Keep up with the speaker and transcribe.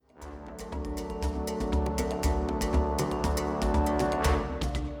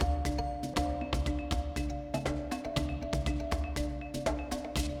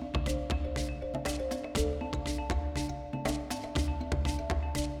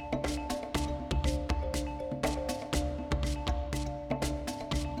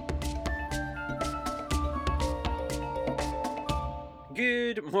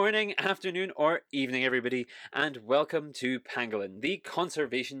Good morning, afternoon, or evening, everybody, and welcome to Pangolin, the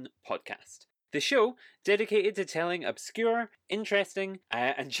Conservation Podcast. The show dedicated to telling obscure, interesting,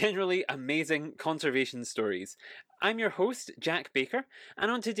 and generally amazing conservation stories. I'm your host, Jack Baker, and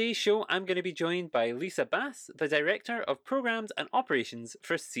on today's show, I'm going to be joined by Lisa Bass, the Director of Programs and Operations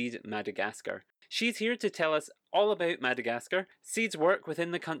for Seed Madagascar. She's here to tell us all about Madagascar, Seed's work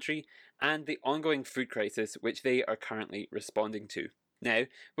within the country, and the ongoing food crisis which they are currently responding to. Now,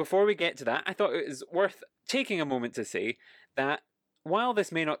 before we get to that, I thought it was worth taking a moment to say that while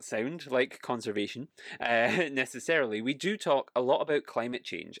this may not sound like conservation necessarily, we do talk a lot about climate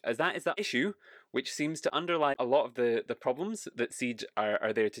change, as that is the issue which seems to underlie a lot of the problems that Seed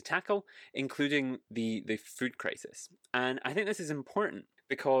are there to tackle, including the food crisis. And I think this is important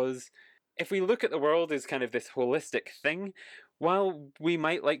because if we look at the world as kind of this holistic thing, while we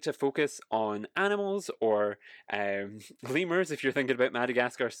might like to focus on animals or lemurs, if you're thinking about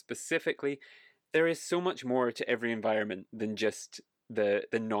Madagascar specifically, there is so much more to every environment than just the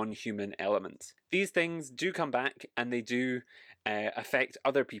non-human elements. These things do come back and they do affect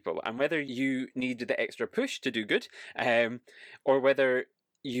other people. And whether you need the extra push to do good, or whether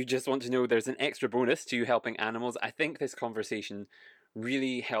you just want to know there's an extra bonus to you helping animals, I think this conversation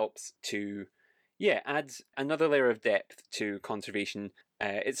really helps to add another layer of depth to conservation.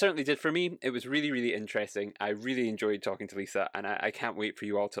 It certainly did for me. It was really, really interesting. I really enjoyed talking to Lisa, and I can't wait for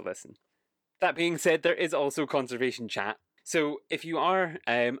you all to listen. That being said, there is also conservation chat. So if you are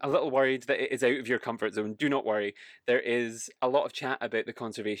a little worried that it is out of your comfort zone, do not worry. There is a lot of chat about the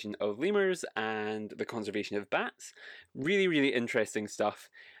conservation of lemurs and the conservation of bats. Really, really interesting stuff.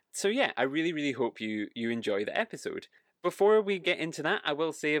 So yeah, I really, really hope you enjoy the episode. Before we get into that, I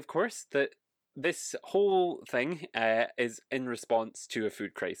will say, of course, that this whole thing is in response to a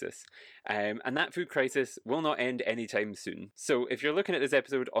food crisis. And that food crisis will not end anytime soon. So if you're looking at this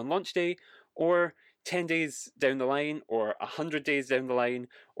episode on launch day, or 10 days down the line, or 100 days down the line,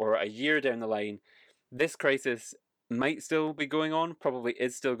 or a year down the line, this crisis might still be going on, probably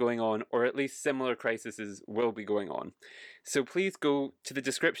is still going on, or at least similar crises will be going on. So please go to the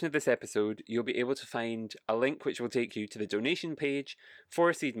description of this episode. You'll be able to find a link which will take you to the donation page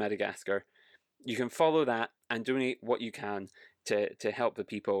for Seed Madagascar. You can follow that and donate what you can to help the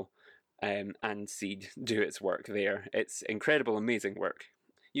people and Seed do its work there. It's incredible, amazing work.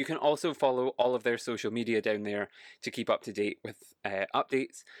 You can also follow all of their social media down there to keep up to date with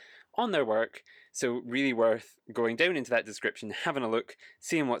updates on their work. So really worth going down into that description, having a look,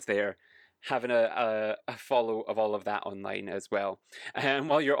 seeing what's there, having a follow of all of that online as well. And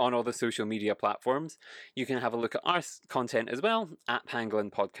while you're on all the social media platforms, you can have a look at our content as well at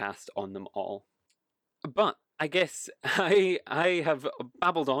Pangolin Podcast on them all. But I guess I have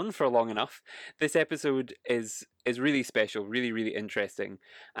babbled on for long enough. This episode is really special, really, really interesting,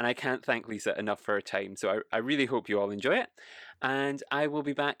 and I can't thank Lisa enough for her time. So I really hope you all enjoy it, and I will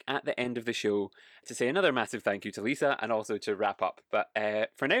be back at the end of the show to say another massive thank you to Lisa and also to wrap up. But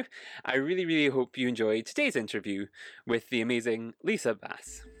for now, I really, really hope you enjoyed today's interview with the amazing Lisa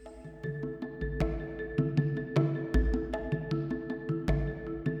Bass.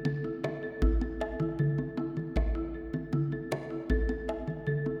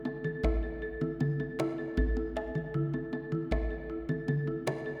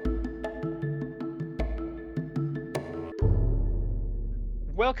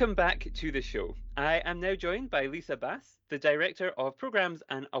 Welcome back to the show. I am now joined by Lisa Bass, the Director of Programs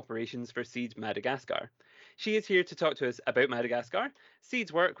and Operations for Seed Madagascar. She is here to talk to us about Madagascar,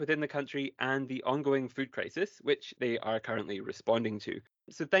 Seed's work within the country, and the ongoing food crisis, which they are currently responding to.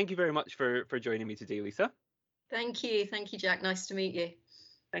 So thank you very much for joining me today, Lisa. Thank you, Jack. Nice to meet you.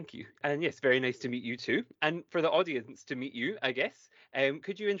 Thank you. And yes, very nice to meet you too. And for the audience to meet you, I guess,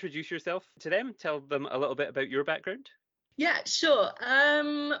 could you introduce yourself to them? Tell them a little bit about your background? Yeah, sure.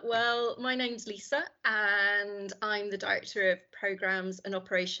 Well, my name's Lisa, and I'm the Director of Programs and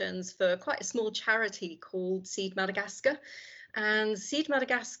Operations for quite a small charity called Seed Madagascar. And Seed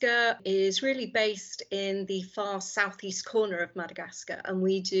Madagascar is really based in the far southeast corner of Madagascar, and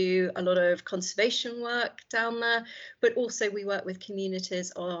we do a lot of conservation work down there, but also we work with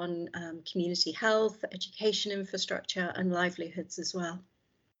communities on community health, education infrastructure, and livelihoods as well.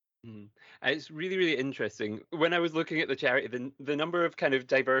 It's really, really interesting. When I was looking at the charity, the number of kind of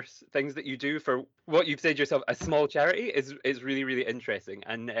diverse things that you do for what you've said yourself, a small charity, is really, really interesting.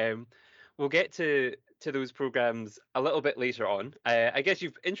 And we'll get to those programs a little bit later on. I guess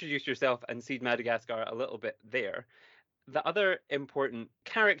you've introduced yourself and Seed Madagascar a little bit there. The other important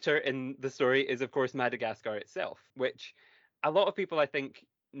character in the story is, of course, Madagascar itself, which a lot of people, I think,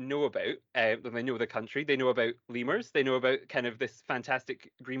 know about. They know the country, they know about lemurs, they know about kind of this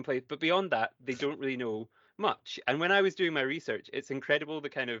fantastic green place, but beyond that, they don't really know much. And when I was doing my research, it's incredible the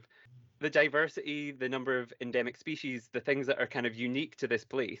kind of the diversity, the number of endemic species, the things that are kind of unique to this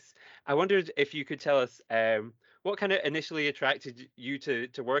place. I wondered if you could tell us what kind of initially attracted you to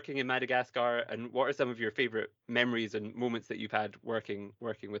working in Madagascar, and what are some of your favorite memories and moments that you've had working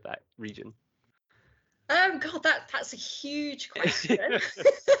with that region? God, that's a huge question. I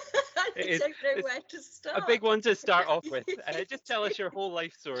It don't know is where to a big start. one to start off with. Just tell us your whole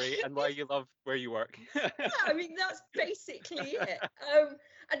life story and why you love where you work. I mean, that's basically it.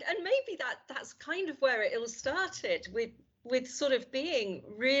 And maybe that's kind of where it all started with sort of being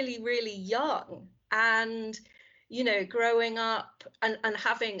really, really young and growing up and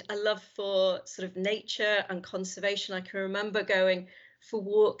having a love for sort of nature and conservation. I can remember going for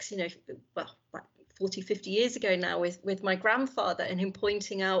walks, well, like 40, 50 years ago now with my grandfather, and him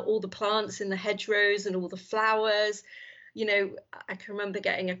pointing out all the plants in the hedgerows and all the flowers. I can remember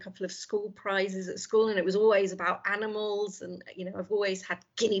getting a couple of school prizes at school, and it was always about animals. And I've always had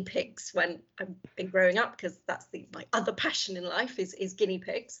guinea pigs when I've been growing up, because that's my other passion in life is guinea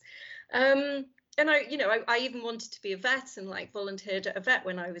pigs. And I even wanted to be a vet, and like volunteered at a vet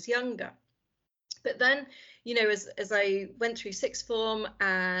when I was younger. But then, as I went through sixth form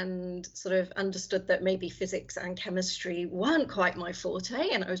and sort of understood that maybe physics and chemistry weren't quite my forte,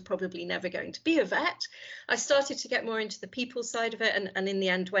 and I was probably never going to be a vet, I started to get more into the people side of it, and in the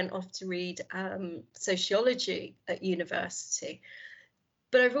end went off to read sociology at university.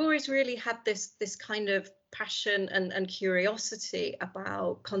 But I've always really had this kind of passion and curiosity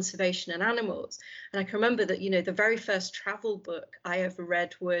about conservation and animals. And I can remember that, the very first travel book I ever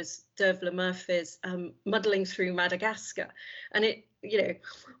read was Dervla Murphy's Muddling Through Madagascar. And it,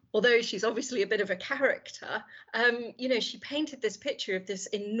 although she's obviously a bit of a character, she painted this picture of this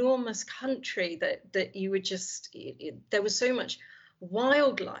enormous country that you would just, there was so much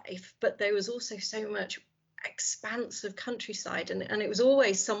wildlife, but there was also so much expanse of countryside, and it was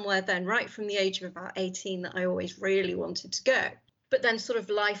always somewhere then, right from the age of about 18, that I always really wanted to go. But then sort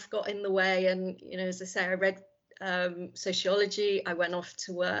of life got in the way, and as I say, I read sociology. I went off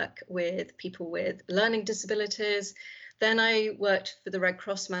to work with people with learning disabilities. Then I worked for the Red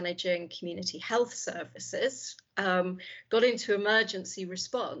Cross managing community health services, got into emergency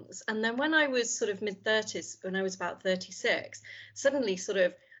response. And then when I was sort of mid-30s, when I was about 36, suddenly sort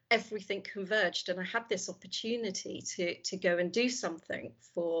of everything converged, and I had this opportunity to go and do something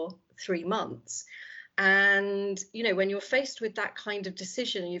for 3 months. And when you're faced with that kind of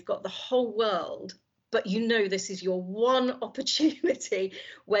decision, you've got the whole world, but this is your one opportunity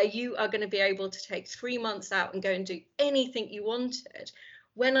where you are going to be able to take 3 months out and go and do anything you wanted.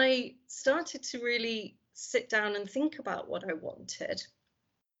 When I started to really sit down and think about what I wanted,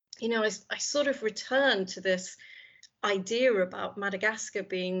 I sort of returned to this idea about Madagascar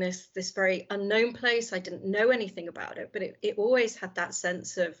being this very unknown place. I didn't know anything about it, but it always had that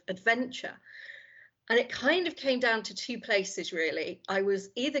sense of adventure. And it kind of came down to two places, really. I was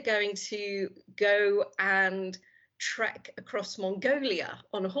either going to go and trek across Mongolia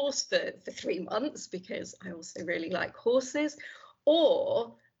on a horse for 3 months, because I also really like horses,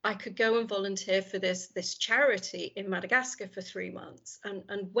 or I could go and volunteer for this charity in Madagascar for 3 months.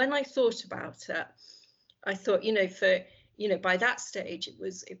 And when I thought about it, I thought, by that stage, it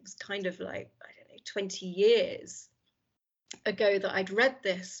was kind of like, I don't know, 20 years ago that I'd read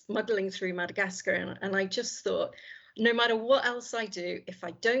this, Muddling Through Madagascar, and I just thought, no matter what else I do, if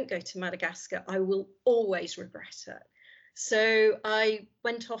I don't go to Madagascar, I will always regret it. So I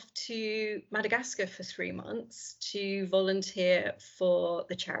went off to Madagascar for 3 months to volunteer for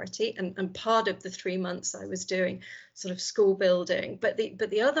the charity, and part of the 3 months I was doing sort of school building, but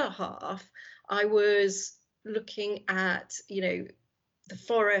the other half I was looking at, the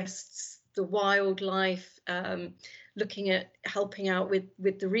forests, the wildlife, looking at helping out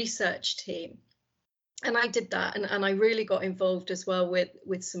with the research team. And I did that, and I really got involved as well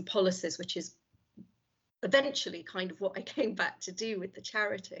with some policies, which is eventually kind of what I came back to do with the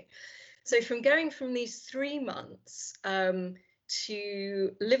charity. So from going from these 3 months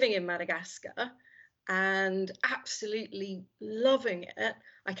to living in Madagascar and absolutely loving it,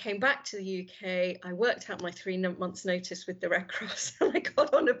 I came back to the UK. I worked out my 3 months notice with the Red Cross, and I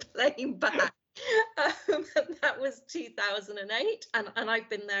got on a plane back. And that was 2008, and I've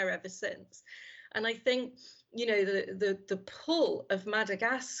been there ever since. And I think, the pull of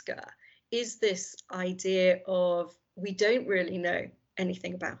Madagascar is this idea of, we don't really know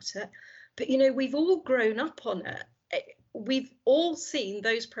anything about it, but we've all grown up on it. we've all seen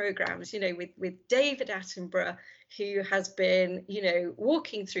those programs, with David Attenborough, who has been,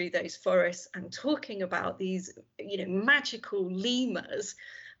 walking through those forests and talking about these, magical lemurs.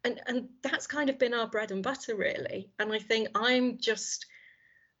 And that's kind of been our bread and butter, really. And I think I'm just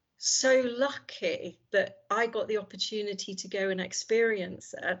so lucky that I got the opportunity to go and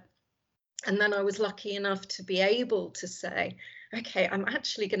experience it. And then I was lucky enough to be able to say, okay, I'm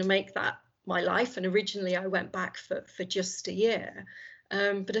actually going to make that my life. And originally I went back for just a year.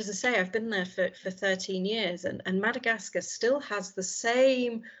 But as I say, I've been there for 13 years, and Madagascar still has the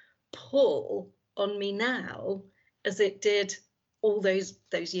same pull on me now as it did all those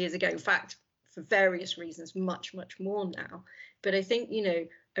years ago. In fact, for various reasons, much, much more now. But I think,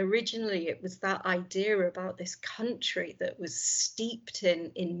 originally it was that idea about this country that was steeped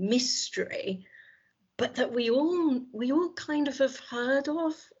in mystery, but that we all kind of have heard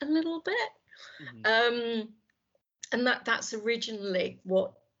of a little bit. Mm-hmm. And that's originally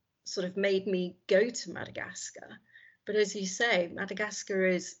what sort of made me go to Madagascar. But as you say, Madagascar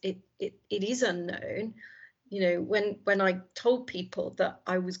is unknown. When I told people that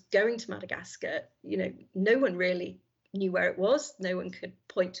I was going to Madagascar, no one really knew where it was. No one could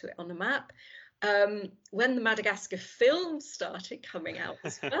point to it on a map. When the Madagascar film started coming out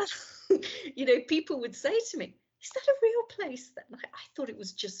as well, people would say to me, "Is that a real place then?" I thought it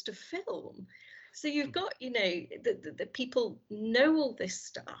was just a film. So you've got, the people know all this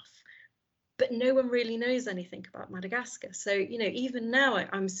stuff, but no one really knows anything about Madagascar. So, even now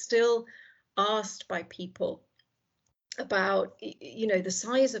I'm still asked by people about, the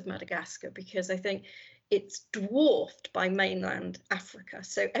size of Madagascar, because I think it's dwarfed by mainland Africa.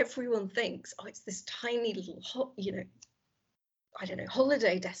 So everyone thinks, oh, it's this tiny little,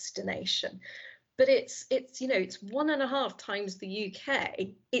 holiday destination. But it's 1.5 times the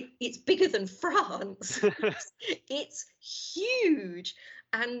UK. It's bigger than France. It's huge.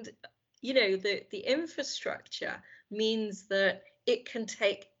 And, the infrastructure means that it can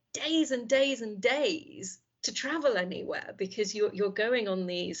take days and days and days to travel anywhere, because you're going on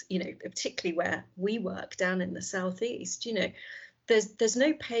these, particularly where we work down in the southeast, there's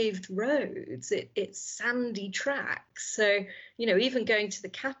no paved roads. It's sandy tracks. So, even going to the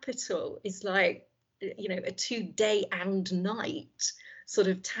capital is like, a 2-day and night sort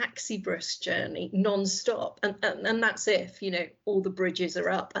of taxi bus journey non-stop. And that's if, all the bridges are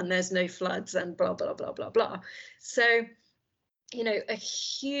up and there's no floods and blah, blah, blah, blah, blah. So, a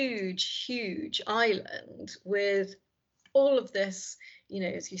huge, huge island with all of this,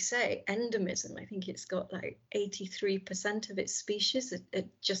 as you say, endemism. I think it's got like 83% of its species are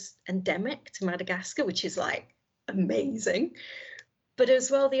just endemic to Madagascar, which is like amazing. But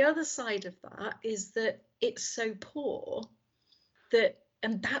as well, the other side of that is that it's so poor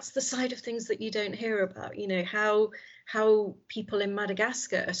and that's the side of things that you don't hear about, how people in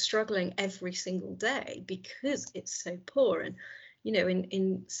Madagascar are struggling every single day because it's so poor. And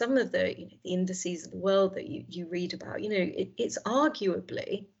in some of the indices of the world that you read about, it's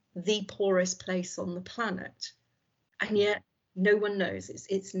arguably the poorest place on the planet, and yet no one knows.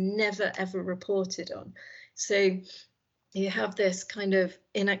 It's never ever reported on. So you have this kind of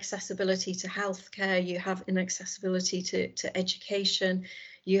inaccessibility to healthcare, you have inaccessibility to education,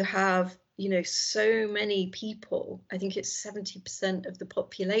 you have so many people, I think it's 70% of the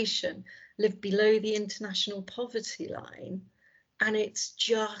population live below the international poverty line. And it's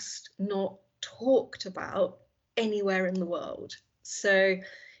just not talked about anywhere in the world. So,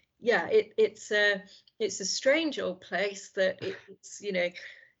 yeah, it's a strange old place that it's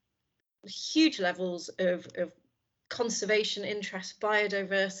huge levels of conservation interest,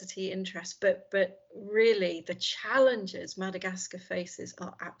 biodiversity interest, but really the challenges Madagascar faces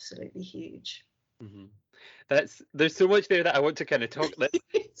are absolutely huge. Mm-hmm. There's so much there that I want to kind of talk. There's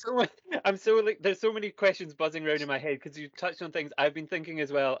so many questions buzzing around in my head, because you touched on things I've been thinking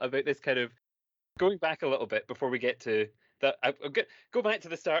as well about, this kind of going back a little bit before we get to that. I'll go back to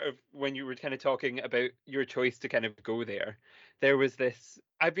the start of when you were kind of talking about your choice to kind of go there. There was this,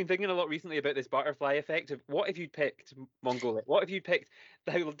 I've been thinking a lot recently about this butterfly effect of what if you'd picked Mongolia? What if you'd picked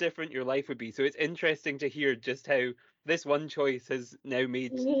how different your life would be? So it's interesting to hear just how this one choice has now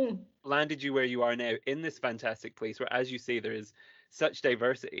landed you where you are now, in this fantastic place where, as you say, there is such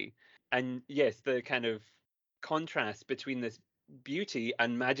diversity. And yes, the kind of contrast between this beauty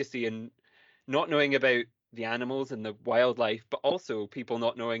and majesty and not knowing about the animals and the wildlife, but also people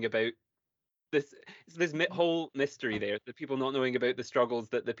not knowing about this whole mystery there, the people not knowing about the struggles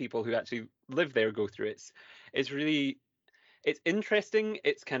that the people who actually live there go through. It's really, it's interesting.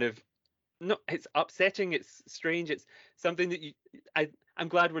 It's kind of no, it's upsetting, it's strange, it's something that I'm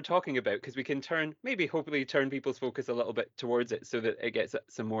glad we're talking about because we can maybe hopefully turn people's focus a little bit towards it so that it gets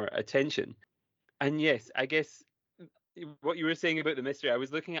some more attention. And yes, I guess what you were saying about the mystery, I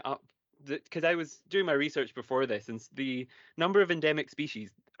was looking it up because I was doing my research before this, and the number of endemic species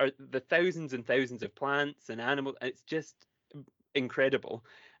are the thousands and thousands of plants and animals. It's just incredible,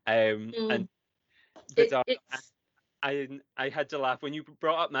 and Mm. bizarre. It's I had to laugh when you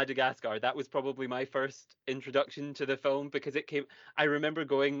brought up Madagascar. That was probably my first introduction to the film because it came. I remember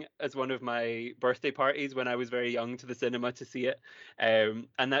going as one of my birthday parties when I was very young to the cinema to see it, and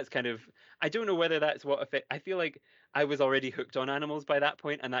that's kind of. I don't know whether that's what effect. I feel like I was already hooked on animals by that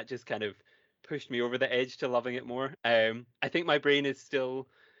point, and that just kind of pushed me over the edge to loving it more. I think my brain is still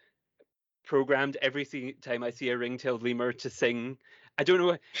programmed every time I see a ring-tailed lemur to sing. I don't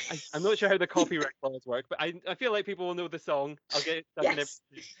know. I'm not sure how the copyright laws work, but I feel like people will know the song. I'll get it stuck in yes.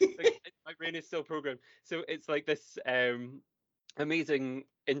 every. My brain is still programmed, so it's like this amazing,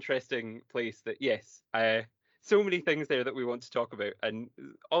 interesting place. That yes, so many things there that we want to talk about, and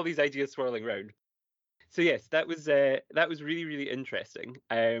all these ideas swirling around. So yes, that was really really interesting,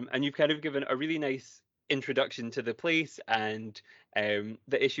 and you've kind of given a really nice introduction to the place and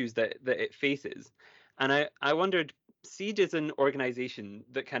the issues that it faces. And I wondered, Seed is an organization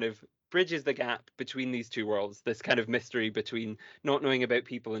that kind of bridges the gap between these two worlds, this kind of mystery between not knowing about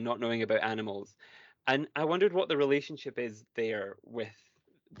people and not knowing about animals. And I wondered what the relationship is there with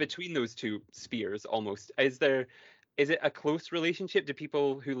between those two spheres almost. Is it a close relationship? Do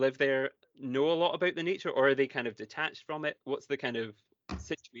people who live there know a lot about the nature, or are they kind of detached from it? What's the kind of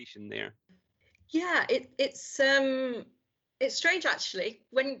situation there? Yeah, it's strange actually.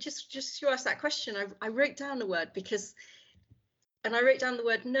 When just you asked that question, I wrote down the word because and I wrote down the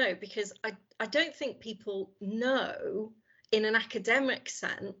word no because I don't think people know in an academic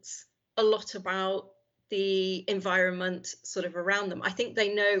sense a lot about the environment sort of around them. I think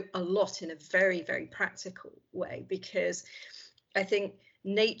they know a lot in a very, very practical way because I think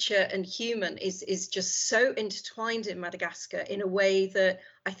nature and human is just so intertwined in Madagascar in a way that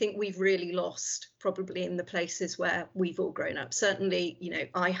I think we've really lost probably in the places where we've all grown up. Certainly,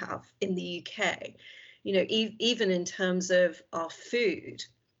 I have in the UK. Even in terms of our food,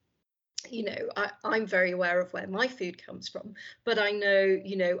 I'm very aware of where my food comes from, but I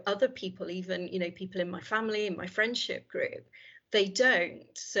know, other people, even, people in my family, in my friendship group, they don't.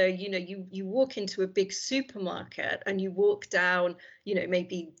 So, you walk into a big supermarket and you walk down,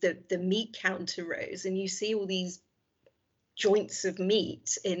 maybe the meat counter rows and you see all these joints of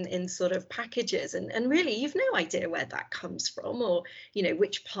meat in sort of packages and really you've no idea where that comes from or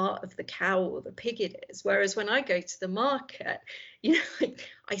which part of the cow or the pig it is, whereas when I go to the market,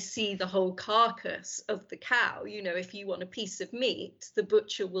 I see the whole carcass of the cow. If you want a piece of meat, the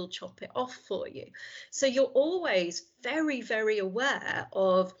butcher will chop it off for you. So you're always very, very aware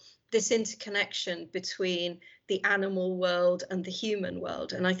of this interconnection between the animal world and the human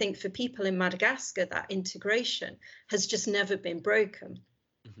world. And I think for people in Madagascar, that integration has just never been broken.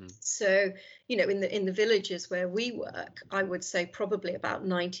 Mm-hmm. So, in the villages where we work, I would say probably about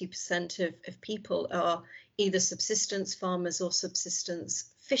 90% of people are either subsistence farmers or subsistence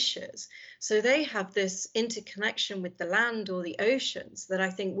fishers. So they have this interconnection with the land or the oceans that I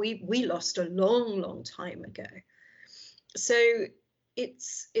think we lost a long, long time ago. So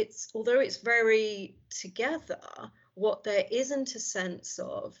it's although it's very together, what there isn't a sense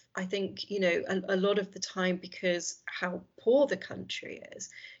of, I think, a lot of the time, because how poor the country is,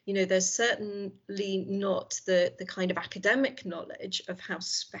 there's certainly not the kind of academic knowledge of how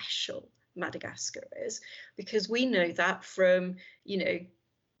special Madagascar is, because we know that from,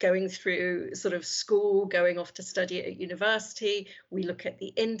 going through sort of school, going off to study at university, we look at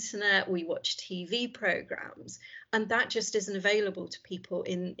the internet, we watch TV programs, and that just isn't available to people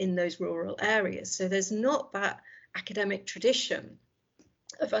in those rural areas. So there's not that academic tradition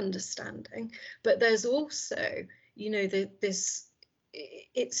of understanding, but there's also, this,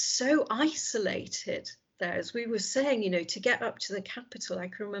 it's so isolated there. As we were saying, to get up to the capital, I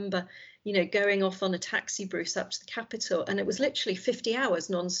can remember, going off on a taxi, Bruce, up to the capital, and it was literally 50 hours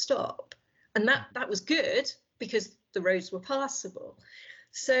non-stop. And that was good because the roads were passable.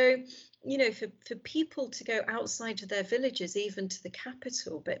 So, for people to go outside of their villages, even to the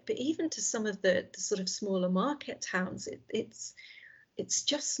capital, but even to some of the sort of smaller market towns, it's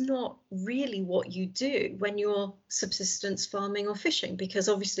just not really what you do when you're subsistence farming or fishing, because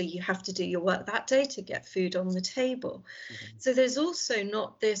obviously you have to do your work that day to get food on the table. Mm-hmm. So there's also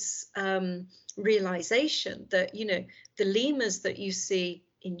not this realization that, the lemurs that you see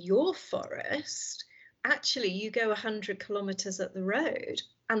in your forest, actually you go 100 kilometers up the road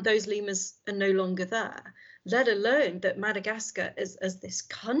and those lemurs are no longer there, let alone that Madagascar as this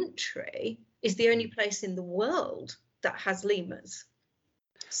country is the only place in the world that has lemurs.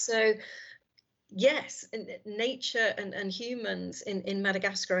 So yes, nature and humans in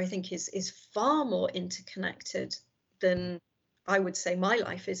Madagascar, I think, is far more interconnected than I would say my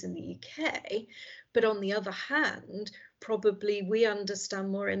life is in the UK. But on the other hand, probably we understand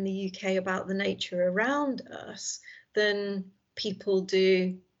more in the UK about the nature around us than people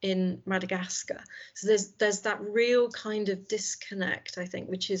do in Madagascar. So there's that real kind of disconnect, I think,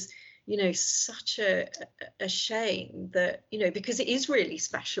 which is, you know, such a shame that, you know, because it is really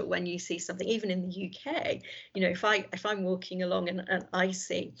special when you see something, even in the UK, you know, if I'm walking along and I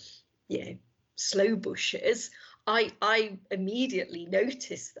see, you know, sloe bushes, I immediately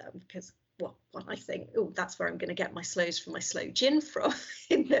notice them because, well, I think, oh, that's where I'm going to get my sloes from my sloe gin from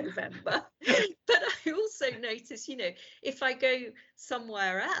in November. But I also notice, you know, if I go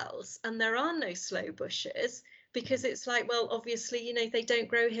somewhere else and there are no sloe bushes, because it's like, well, obviously, you know, they don't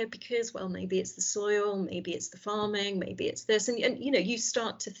grow here because, well, maybe it's the soil, maybe it's the farming, maybe it's this, and you know, you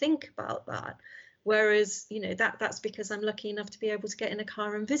start to think about that. Whereas, you know, that's because I'm lucky enough to be able to get in a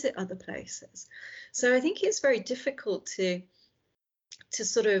car and visit other places. So I think it's very difficult to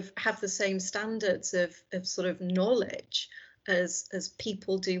sort of have the same standards of sort of knowledge as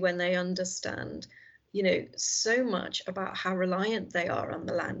people do when they understand, you know, so much about how reliant they are on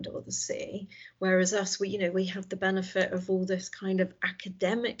the land or the sea, whereas us, we, you know, we have the benefit of all this kind of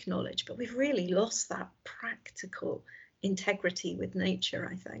academic knowledge, but we've really lost that practical integrity with nature,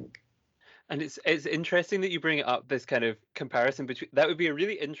 I think. And it's interesting that you bring it up, this kind of comparison between, that would be a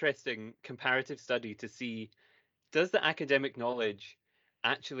really interesting comparative study to see, does the academic knowledge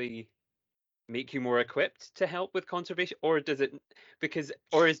actually make you more equipped to help with conservation, or does it, because,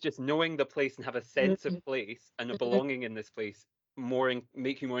 or is just knowing the place and have a sense of place and a belonging in this place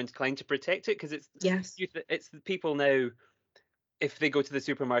make you more inclined to protect it? Because Yes. it's the people now, if they go to the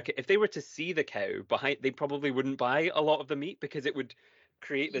supermarket, if they were to see the cow behind, they probably wouldn't buy a lot of the meat because it would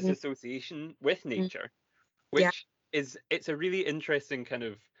create this association with nature, Yeah. which it's a really interesting kind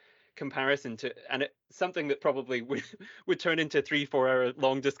of comparison to, and it's something that probably would turn into a 3-4 hour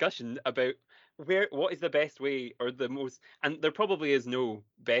long discussion about what is the best way, or the most, and there probably is no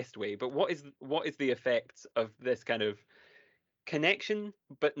best way, but what is the effects of this kind of connection,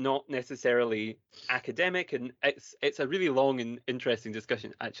 but not necessarily academic. And it's a really long and interesting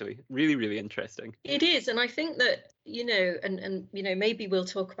discussion, actually. Really, really interesting. It is, and I think that, you know, and you know, maybe we'll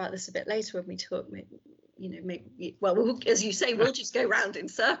talk about this a bit later when we talk, you know, maybe, well, as you say, we'll just go round in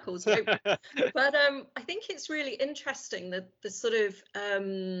circles. But I think it's really interesting that the sort of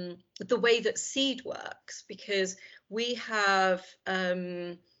the way that SEED works, because we have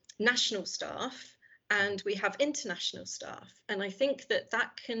national staff and we have international staff, and I think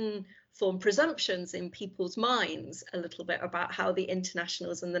that can form presumptions in people's minds a little bit about how the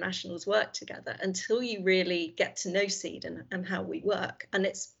internationals and the nationals work together until you really get to know SEED and how we work. And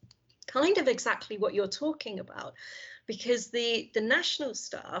it's kind of exactly what you're talking about, because the national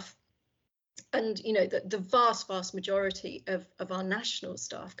staff, and you know, the vast majority of our national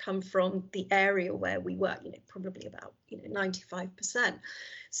staff come from the area where we work, you know, probably about, you know, 95%.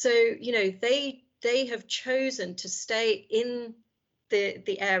 So, you know, they have chosen to stay in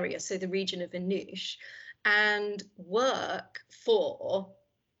the area, so the region of Anoush, and work for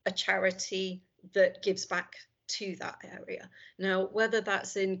a charity that gives back to that area. Now, whether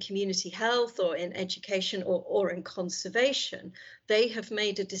that's in community health or in education or in conservation, they have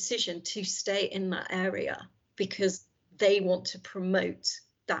made a decision to stay in that area because they want to promote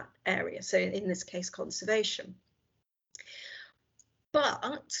that area. So in this case, conservation.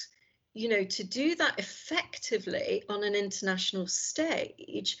 But, you know, to do that effectively on an international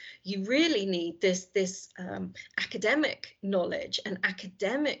stage, you really need this academic knowledge and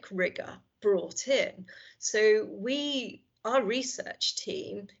academic rigor brought in. So our research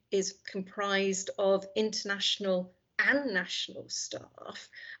team is comprised of international and national staff,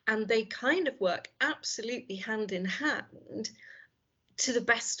 and they kind of work absolutely hand in hand to the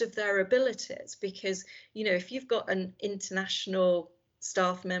best of their abilities, because, you know, if you've got an international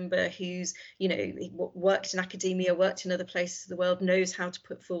staff member who's, you know, worked in academia, worked in other places of the world, knows how to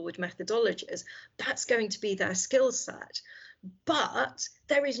put forward methodologies, that's going to be their skill set. But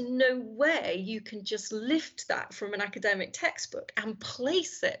there is no way you can just lift that from an academic textbook and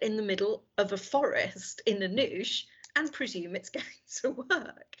place it in the middle of a forest in Anoush and presume it's going to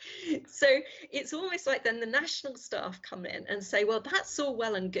work. So it's almost like then the national staff come in and say, well, that's all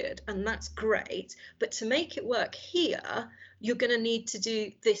well and good and that's great, but to make it work here, you're going to need to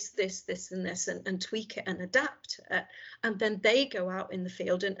do this, and this, and tweak it and adapt it. And then they go out in the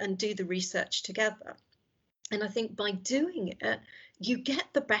field and do the research together. And I think by doing it, you get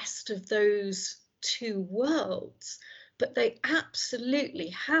the best of those two worlds. But they absolutely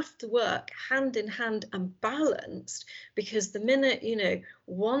have to work hand in hand and balanced, because the minute,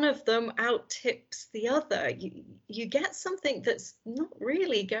 one of them out tips the other, you get something that's not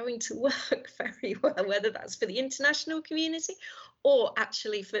really going to work very well, whether that's for the international community or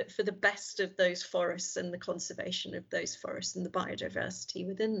actually for the best of those forests and the conservation of those forests and the biodiversity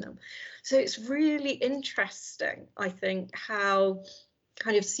within them. So it's really interesting, I think, how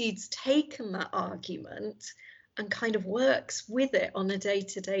kind of Seed's taken that argument and kind of works with it on a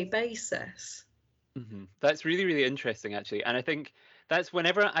day-to-day basis. Mm-hmm. That's really, really interesting, actually. And I think that's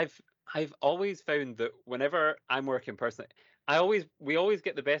whenever I've always found that whenever I'm working personally, we always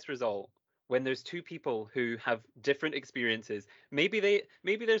get the best result when there's two people who have different experiences. Maybe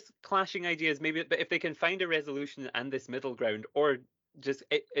there's clashing ideas, but if they can find a resolution and this middle ground, or just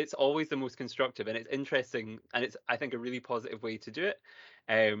it's always the most constructive, and it's interesting, and it's, I think, a really positive way to do it.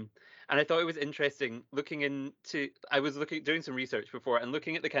 And I thought it was interesting I was doing some research before and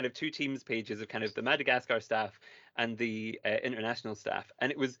looking at the kind of two teams pages of kind of the Madagascar staff and the international staff,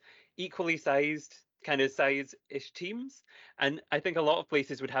 and it was equally sized, kind of size-ish teams. And I think a lot of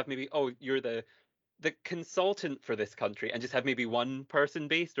places would have maybe, oh, you're the consultant for this country, and just have maybe one person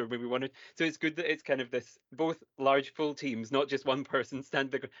based, or maybe one. So it's good that it's kind of this both large full teams, not just one person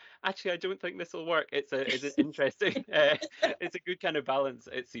standing there. Actually, I don't think this will work. It's an interesting. It's a good kind of balance,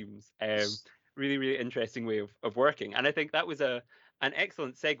 it seems. Really, really interesting way of working, and I think that was an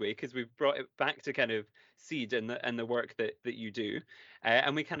excellent segue, because we've brought it back to kind of Seed and the work that you do,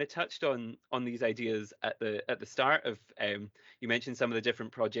 and we kind of touched on these ideas at the start of. You mentioned some of the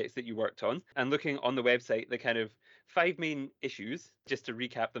different projects that you worked on, and looking on the website, the kind of 5 main issues, just to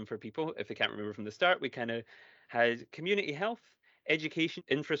recap them for people if they can't remember from the start. We kind of had community health, education,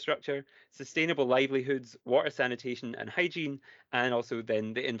 infrastructure, sustainable livelihoods, water sanitation and hygiene, and also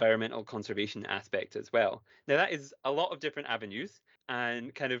then the environmental conservation aspect as well. Now, that is a lot of different avenues,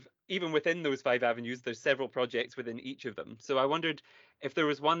 and kind of even within those 5 avenues, there's several projects within each of them. So I wondered if there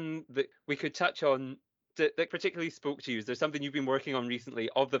was one that we could touch on that particularly spoke to you. Is there something you've been working on recently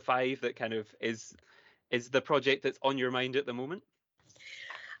of the 5 that kind of is the project that's on your mind at the moment?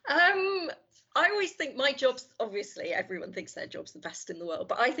 I always think my job's, obviously everyone thinks their job's the best in the world,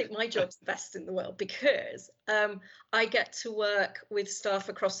 but I think my job's the best in the world because I get to work with staff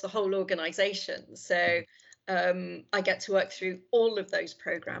across the whole organisation. So I get to work through all of those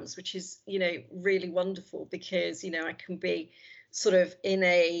programs, which is, really wonderful, because, I can be sort of in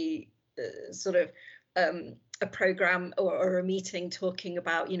a a program or a meeting talking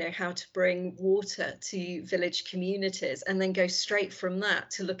about, how to bring water to village communities, and then go straight from that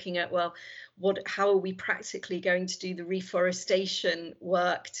to looking at, well, how are we practically going to do the reforestation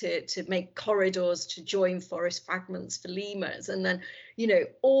work to make corridors to join forest fragments for lemurs, and then,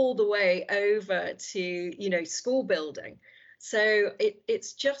 all the way over to, school building. So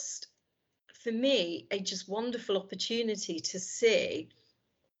it's just, for me, a just wonderful opportunity to see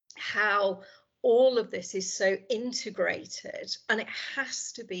how all of this is so integrated, and it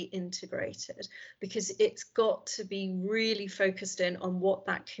has to be integrated because it's got to be really focused in on what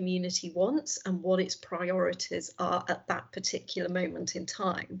that community wants and what its priorities are at that particular moment in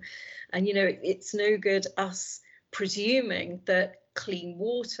time. And, it's no good us presuming that clean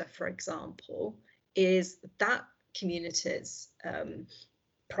water, for example, is that community's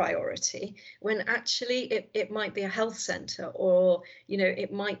priority, when actually it might be a health centre, or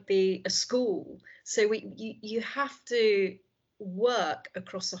it might be a school. So you have to work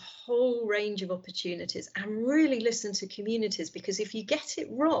across a whole range of opportunities and really listen to communities, because if you get it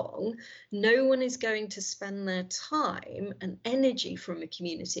wrong, no one is going to spend their time and energy from a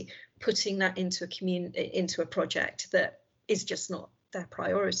community putting that into a project that is just not their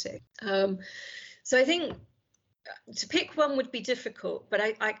priority. So I think to pick one would be difficult, but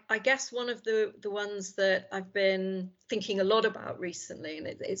I guess one of the ones that I've been thinking a lot about recently, and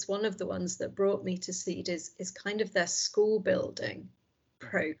it's one of the ones that brought me to Seed, is kind of their school building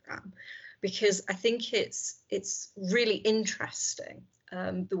program, because I think it's really interesting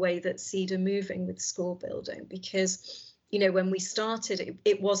the way that Seed are moving with school building, because when we started,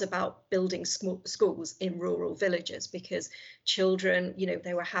 it was about building schools in rural villages, because children,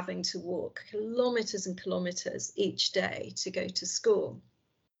 they were having to walk kilometres and kilometres each day to go to school.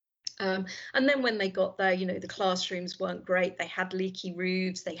 And then when they got there, the classrooms weren't great. They had leaky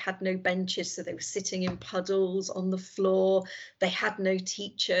roofs, they had no benches, so they were sitting in puddles on the floor. They had no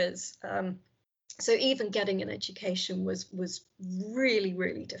teachers. So even getting an education was really,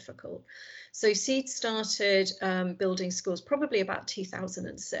 really difficult. So Seed started building schools probably about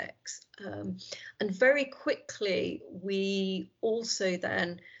 2006. And very quickly, we also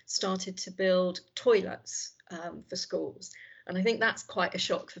then started to build toilets for schools. And I think that's quite a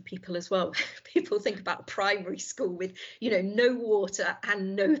shock for people as well. People think about primary school with, no water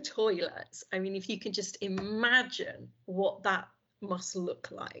and no toilets. I mean, if you can just imagine what that must look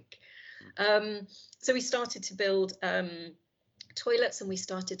like. So we started to build toilets, and we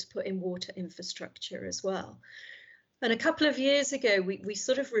started to put in water infrastructure as well. And a couple of years ago, we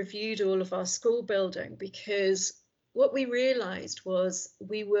sort of reviewed all of our school building, because what we realized was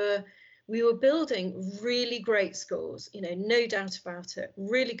we were building really great schools, no doubt about it,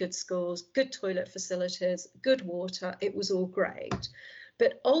 really good schools, good toilet facilities, good water. It was all great.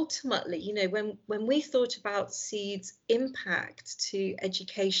 But ultimately, when we thought about Seed's impact to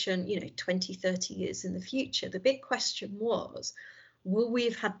education, 20, 30 years in the future, the big question was, will we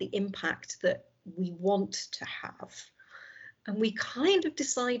have had the impact that we want to have? And we kind of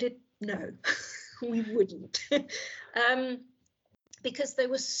decided no, we wouldn't. Because there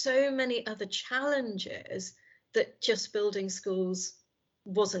were so many other challenges that just building schools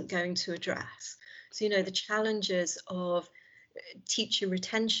wasn't going to address. So, the challenges of teacher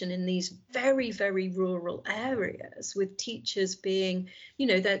retention in these very, very rural areas, with teachers being,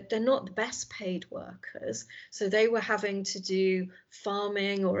 they're not the best paid workers. So they were having to do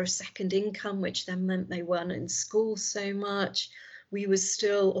farming or a second income, which then meant they weren't in school so much. We were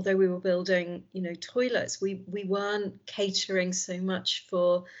still, although we were building, toilets, we weren't catering so much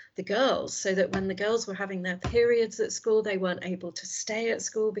for the girls, so that when the girls were having their periods at school, they weren't able to stay at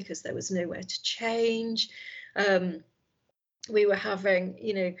school because there was nowhere to change. We were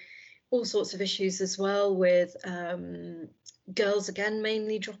having, all sorts of issues as well with girls, again,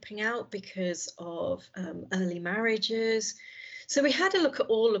 mainly dropping out because of early marriages. So we had a look at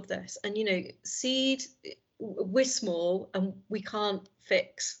all of this, and, Seed, we're small and we can't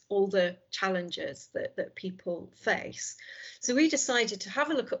fix all the challenges that people face. So we decided to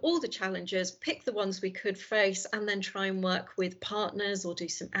have a look at all the challenges, pick the ones we could face, and then try and work with partners or do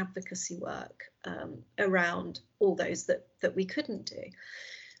some advocacy work around all those that we couldn't do.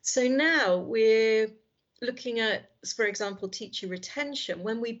 So now we're looking at, for example, teacher retention.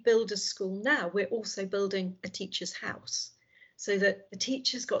 When we build a school now, we're also building a teacher's house, so that the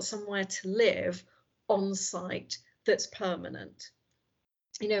teacher's got somewhere to live on site that's permanent.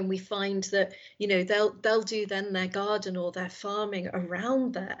 And we find that, they'll do then their garden or their farming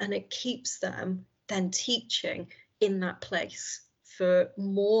around there, and it keeps them then teaching in that place for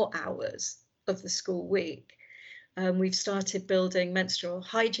more hours of the school week. We've started building menstrual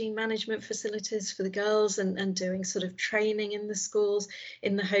hygiene management facilities for the girls, and doing sort of training in the schools,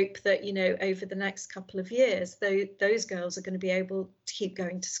 in the hope that, over the next couple of years, those girls are going to be able to keep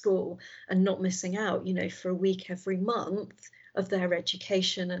going to school and not missing out, for a week every month of their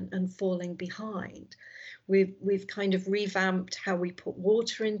education and falling behind. We've kind of revamped how we put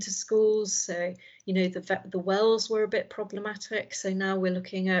water into schools. So, the wells were a bit problematic. So now we're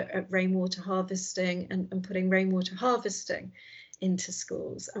looking at rainwater harvesting and putting rainwater harvesting into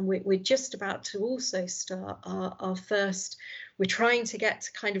schools. And we're just about to also start our first, we're trying to get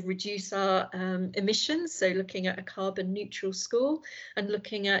to kind of reduce our emissions. So looking at a carbon neutral school, and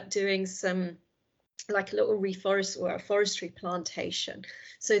looking at doing some, like a little reforest or a forestry plantation,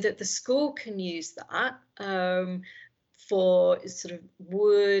 so that the school can use that for sort of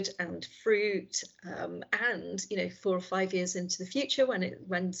wood and fruit, and 4 or 5 years into the future,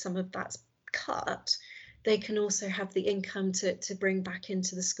 when some of that's cut, they can also have the income to bring back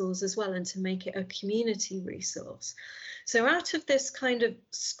into the schools as well, and to make it a community resource. So out of this kind of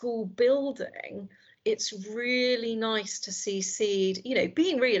school building, it's really nice to see Seed,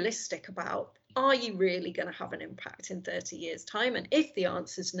 being realistic about, are you really going to have an impact in 30 years' time? And if the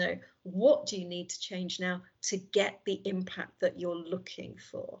answer is no, what do you need to change now to get the impact that you're looking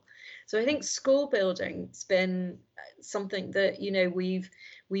for? So I think school building's been something that, we've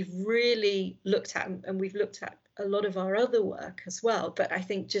really looked at, and we've looked at a lot of our other work as well. But I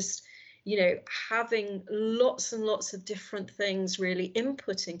think just, having lots and lots of different things really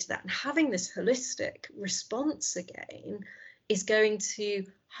inputting to that, and having this holistic response again, is going to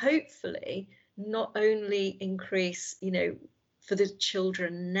hopefully not only increase, for the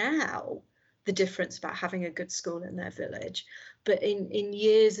children now, the difference about having a good school in their village, but in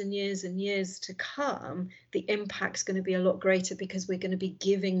years and years and years to come, the impact's going to be a lot greater, because we're going to be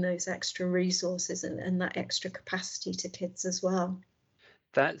giving those extra resources and that extra capacity to kids as well.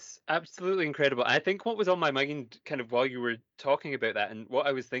 That's absolutely incredible. I think what was on my mind kind of while you were talking about that and what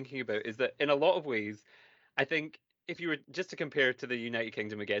I was thinking about is that in a lot of ways, I think if you were just to compare to the United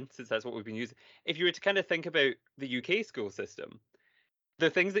Kingdom again, since that's what we've been using, if you were to kind of think about the UK school system, the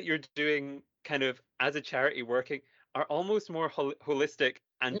things that you're doing kind of as a charity working are almost more holistic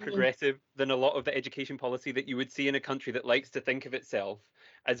and Mm, progressive than a lot of the education policy that you would see in a country that likes to think of itself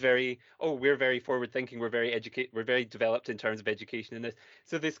as very, oh, we're very forward thinking, we're very developed in terms of education in this.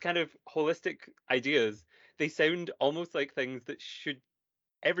 So this kind of holistic ideas, they sound almost like things that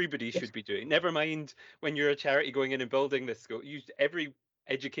everybody yeah. should be doing. Never mind when you're a charity going in and building this school. Every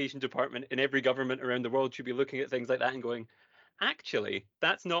education department in every government around the world should be looking at things like that and going, actually,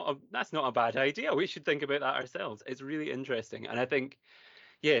 that's not a bad idea. We should think about that ourselves. It's really interesting, and I think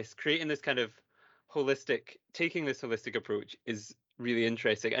yes, creating this kind of taking this holistic approach is really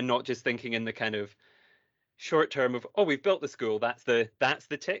interesting, and not just thinking in the kind of short term of, oh, we've built the school, that's the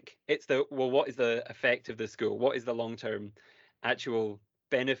tick. It's the, well, what is the effect of the school? What is the long term actual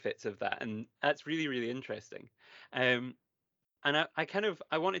benefits of that? And that's really really interesting. Um, and I kind of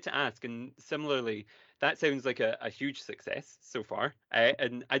I wanted to ask, and similarly, that sounds like a huge success so far.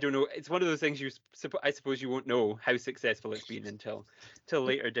 And I don't know, it's one of those things I suppose you won't know how successful it's been until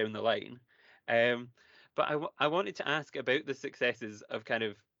later down the line. Um, but I wanted to ask about the successes of kind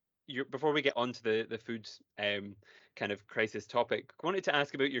of your, before we get on to the food kind of crisis topic. I wanted to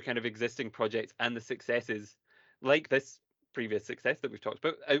ask about your kind of existing projects and the successes like this previous success that we've talked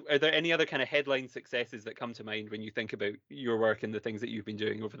about. Are there any other kind of headline successes that come to mind when you think about your work and the things that you've been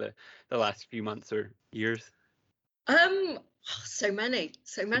doing over the last few months or years? So many,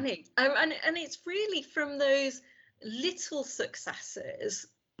 so many. And it's really from those little successes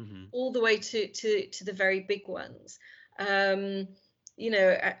Mm-hmm. all the way to the very big ones. Um, you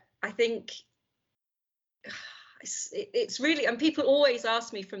know, I think it's really, and people always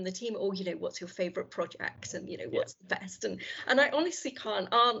ask me from the team, oh, you know, what's your favorite project, and you know, Yeah. what's the best, and I honestly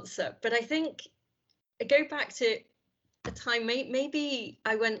can't answer. But I think I go back to a time, maybe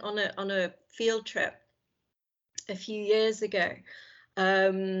I went on a field trip a few years ago,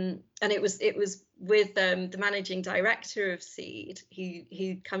 and it was with the managing director of Seed,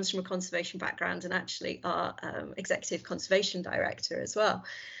 who comes from a conservation background and actually our executive conservation director as well.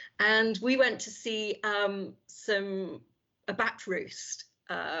 And we went to see a bat roost,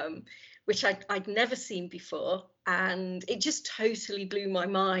 which I'd never seen before, and it just totally blew my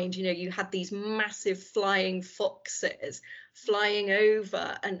mind. You know, you had these massive flying foxes flying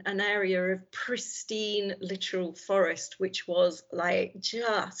over an area of pristine literal forest, which was like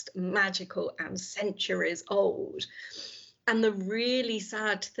just magical and centuries old. And the really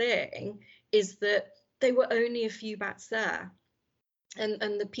sad thing is that there were only a few bats there.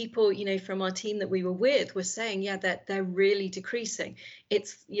 And the people, you know, from our team that we were with were saying, yeah, that they're really decreasing.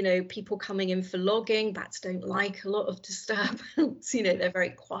 It's, you know, people coming in for logging. Bats don't like a lot of disturbance. You know, they're very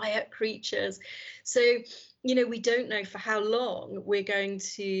quiet creatures. So, you know, we don't know for how long we're going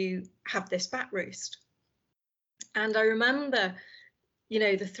to have this bat roost. And I remember, you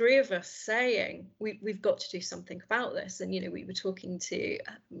know, the three of us saying we've got to do something about this. And you know, we were talking to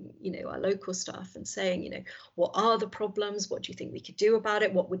you know, our local staff and saying, you know, what are the problems, what do you think we could do about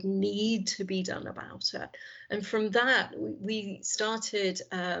it, what would need to be done about it? And from that we started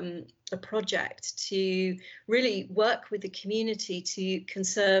a project to really work with the community to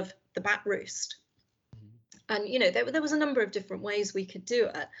conserve the bat roost. And you know, there was a number of different ways we could do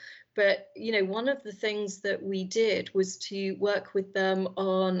it, but you know, one of the things that we did was to work with them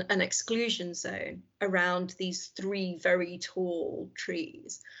on an exclusion zone around these three very tall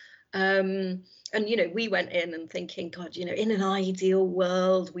trees. And you know, we went in and thinking, God, you know, in an ideal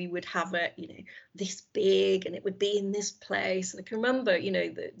world we would have it, you know, this big, and it would be in this place. And I can remember, you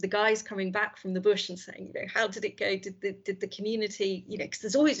know, the guys coming back from the bush and saying, you know, how did it go? Did the community, you know, because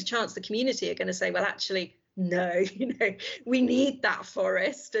there's always a chance the community are going to say, well, actually no, you know, we need that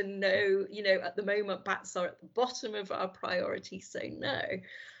forest, and no, you know, at the moment bats are at the bottom of our priority, so no.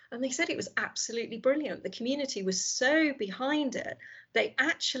 And they said it was absolutely brilliant. The community was so behind it, they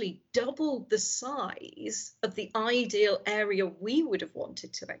actually doubled the size of the ideal area we would have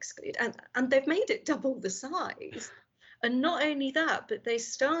wanted to exclude, and they've made it double the size. And not only that, but they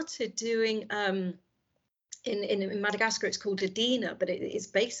started doing in Madagascar, it's called Adina, but it is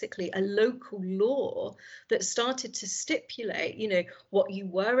basically a local law that started to stipulate, you know, what you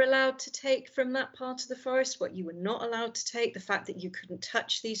were allowed to take from that part of the forest, what you were not allowed to take, the fact that you couldn't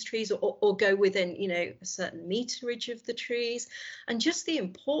touch these trees or go within, you know, a certain meterage of the trees, and just the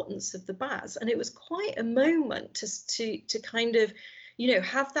importance of the bats. And it was quite a moment to kind of, you know,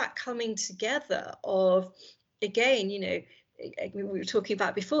 have that coming together of, again, you know, we were talking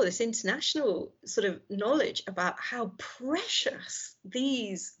about before, this international sort of knowledge about how precious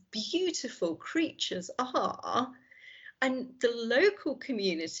these beautiful creatures are, and the local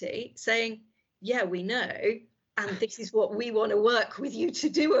community saying, yeah, we know, and this is what we want to work with you to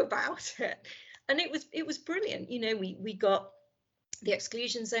do about it. And it was brilliant. We got the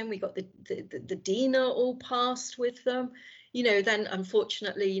exclusion zone, we got the DINA all passed with them. Then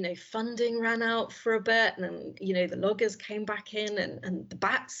unfortunately, funding ran out for a bit, and the loggers came back in, and the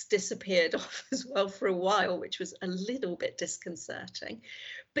bats disappeared off as well for a while, which was a little bit disconcerting.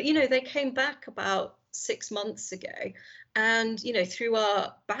 But they came back about 6 months ago, and through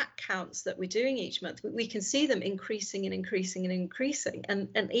our bat counts that we're doing each month, we can see them increasing and increasing and increasing. And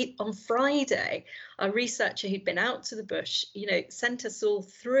on Friday, our researcher who'd been out to the bush, sent us all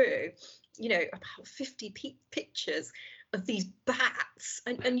through, about 50 pictures of these bats,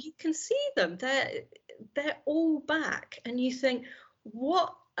 and you can see them. They're all back, and you think,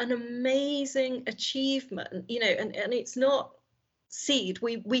 what an amazing achievement, and it's not seed,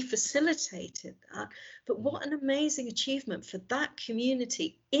 we facilitated that, but what an amazing achievement for that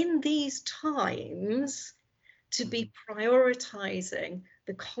community in these times to be prioritizing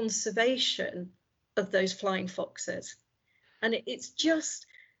the conservation of those flying foxes. And it's just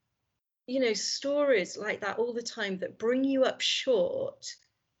stories like that all the time that bring you up short,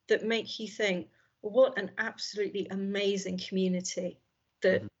 that make you think, what an absolutely amazing community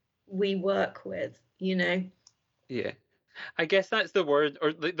that we work with. Yeah. I guess that's the word,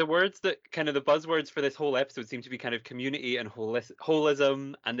 or the words that kind of the buzzwords for this whole episode seem to be kind of community and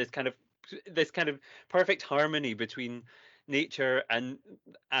holism, and this kind of perfect harmony between nature and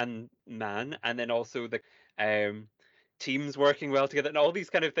man, and then also the teams working well together, and all these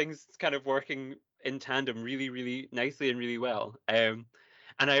kind of things kind of working in tandem really, really nicely and really well. And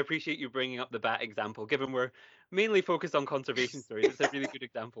I appreciate you bringing up the bat example, given we're mainly focused on conservation stories. It's a really good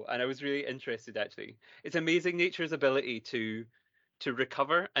example, and I was really interested, actually. It's amazing nature's ability to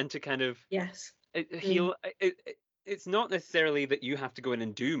recover and to kind of Yes. heal. It's not necessarily that you have to go in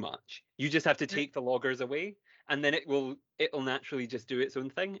and do much. You just have to take the loggers away, and then it'll naturally just do its own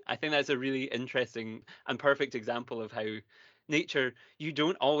thing. I think that's a really interesting and perfect example of how nature, you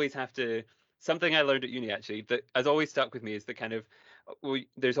don't always have to. Something I learned at uni, actually, that has always stuck with me, is the kind of,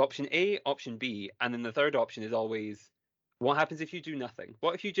 there's option A, option B, and then the third option is always, what happens if you do nothing?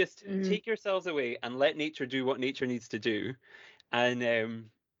 What if you just take yourselves away and let nature do what nature needs to do? And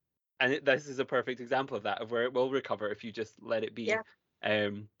this is a perfect example of that, of where it will recover if you just let it be. Yeah.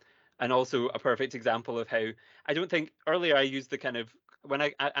 And also a perfect example of how, I don't think, earlier I used the kind of, when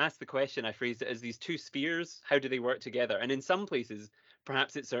I asked the question, I phrased it as these two spheres. How do they work together? And in some places,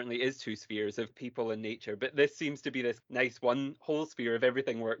 perhaps it certainly is two spheres of people and nature, but this seems to be this nice one whole sphere of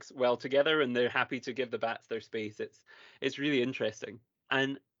everything works well together, and they're happy to give the bats their space. It's really interesting.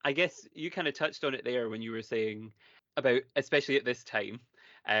 And I guess you kind of touched on it there when you were saying about, especially at this time,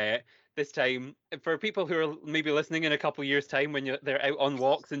 for people who are maybe listening in a couple of years' time, when they're out on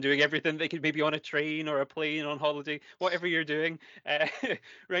walks and doing everything they could, maybe on a train or a plane, on holiday, whatever you're doing.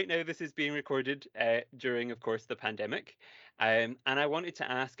 Right now, this is being recorded during, of course, the pandemic. And I wanted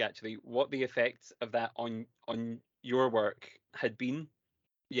to ask, actually, what the effects of that on your work had been.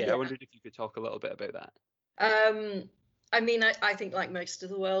 Yeah, I wondered if you could talk a little bit about that. I mean, I think, like most of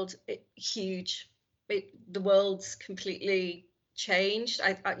the world, huge. The world's completely changed.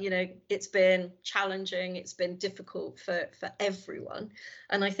 It's been challenging. It's been difficult for everyone,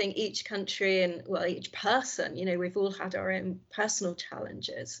 and I think each country and, well, each person, we've all had our own personal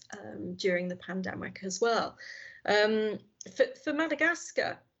challenges during the pandemic as well. For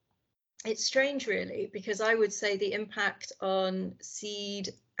Madagascar, it's strange, really, because I would say the impact on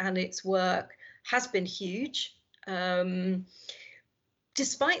SEED and its work has been huge.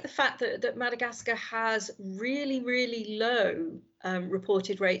 Despite the fact that Madagascar has really, really low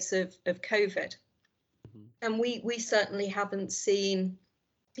reported rates of COVID. And we certainly haven't seen,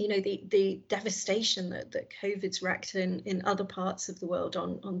 the devastation that COVID's wreaked in other parts of the world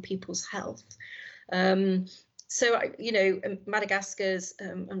on people's health. So, Madagascar's,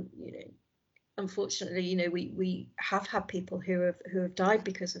 unfortunately, we have had people who have died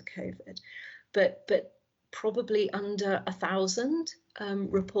because of COVID, but probably under 1,000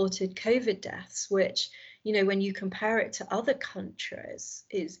 reported COVID deaths, which, when you compare it to other countries,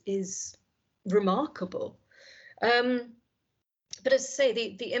 is remarkable. But as I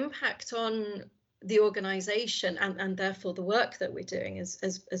say, the impact on the organisation and therefore the work that we're doing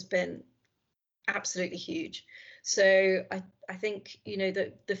has been absolutely huge. So I think,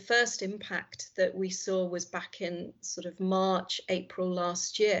 the first impact that we saw was back in sort of March, April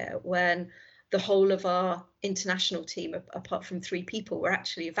last year, when the whole of our international team, apart from 3 people, were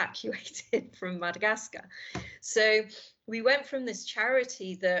actually evacuated from Madagascar. So we went from this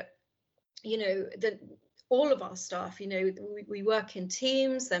charity that, that all of our staff, we work in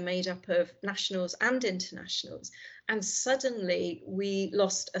teams, they're made up of nationals and internationals, and suddenly we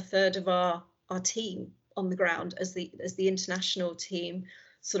lost a third of our team on the ground as the international team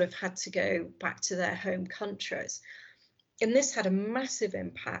sort of had to go back to their home countries. And this had a massive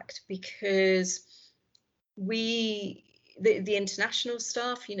impact because the international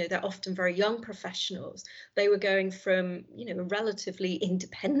staff, they're often very young professionals. They were going from, a relatively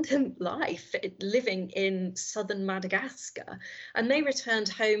independent life, living in southern Madagascar, and they returned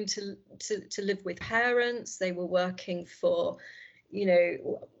home to live with parents. They were working for,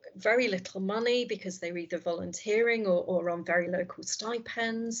 very little money because they were either volunteering or on very local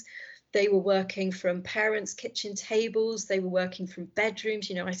stipends. They were working from parents' kitchen tables. They were working from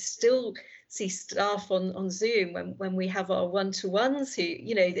bedrooms. I still see staff on Zoom when we have our one-to-ones who,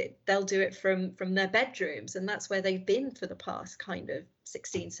 they'll do it from their bedrooms, and that's where they've been for the past kind of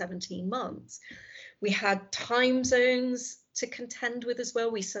 16, 17 months. We had time zones to contend with as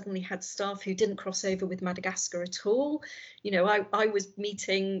well. We suddenly had staff who didn't cross over with Madagascar at all. I was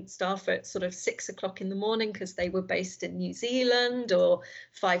meeting staff at sort of 6 o'clock in the morning because they were based in New Zealand, or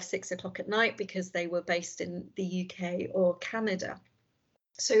 5, 6 o'clock at night because they were based in the UK or Canada.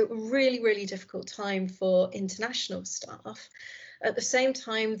 So really, really difficult time for international staff. At the same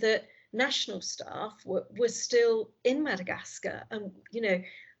time that national staff were still in Madagascar, and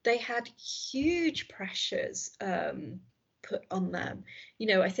they had huge pressures put on them.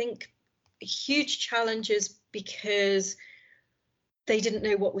 I think huge challenges because they didn't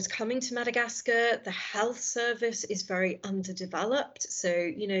know what was coming to Madagascar. The health service is very underdeveloped. So,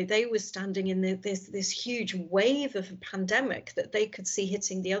 they were standing in this huge wave of a pandemic that they could see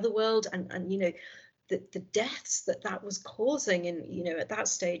hitting the other world, and the deaths that was causing in, at that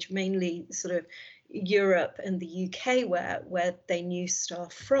stage, mainly sort of Europe and the UK where they knew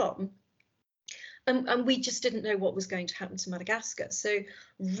staff from. And we just didn't know what was going to happen to Madagascar. So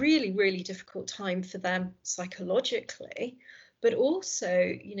really, really difficult time for them psychologically. But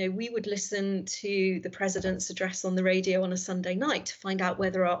also, we would listen to the president's address on the radio on a Sunday night to find out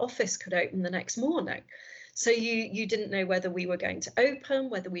whether our office could open the next morning. So you didn't know whether we were going to open,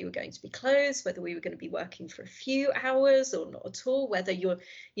 whether we were going to be closed, whether we were going to be working for a few hours or not at all, whether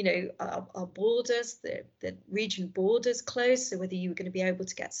our borders, the region borders closed, so whether you were going to be able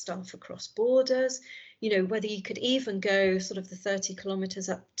to get staff across borders, whether you could even go sort of the 30 kilometers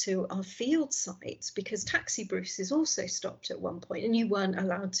up to our field sites, because taxi buses also stopped at one point and you weren't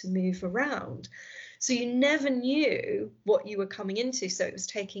allowed to move around. So you never knew what you were coming into. So it was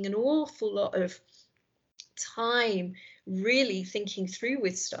taking an awful lot of time really thinking through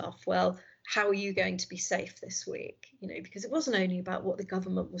with staff, well, how are you going to be safe this week? Because it wasn't only about what the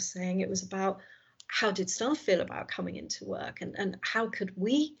government was saying, it was about how did staff feel about coming into work, and how could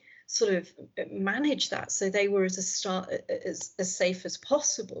we sort of manage that so they were as safe as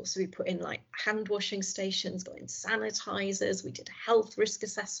possible. So we put in like hand washing stations, got in sanitizers, we did health risk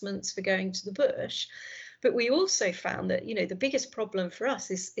assessments for going to the bush. But we also found that, the biggest problem for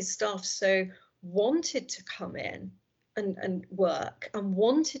us is staff so wanted to come in and work and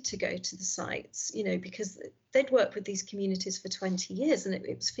wanted to go to the sites, because they'd worked with these communities for 20 years and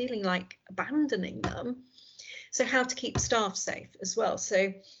it was feeling like abandoning them. So how to keep staff safe as well.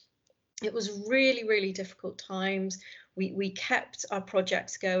 So it was really, really difficult times. We kept our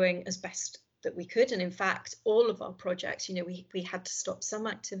projects going as best that we could. And in fact, all of our projects, we had to stop some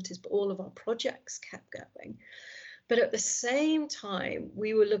activities, but all of our projects kept going. But at the same time,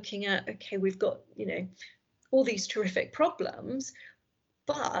 we were looking at, okay, we've got, all these terrific problems,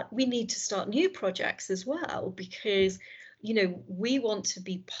 but we need to start new projects as well, because, we want to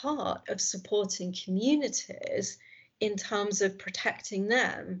be part of supporting communities in terms of protecting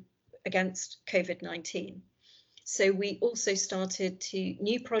them against COVID-19. So we also started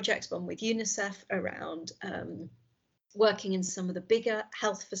new projects, one with UNICEF around working in some of the bigger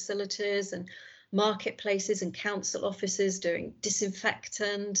health facilities and marketplaces and council offices, doing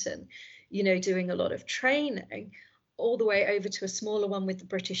disinfectant and, doing a lot of training, all the way over to a smaller one with the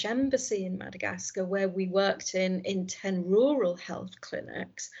British Embassy in Madagascar, where we worked in 10 rural health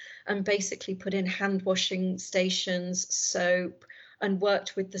clinics and basically put in hand washing stations, soap, and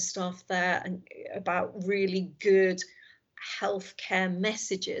worked with the staff there and about really good healthcare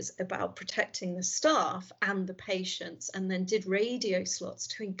messages about protecting the staff and the patients, and then did radio slots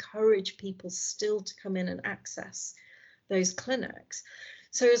to encourage people still to come in and access those clinics.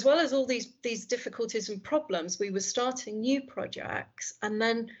 So as well as all these difficulties and problems, we were starting new projects, and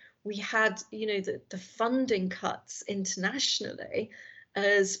then we had, the funding cuts internationally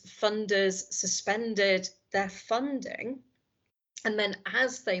as funders suspended their funding. And then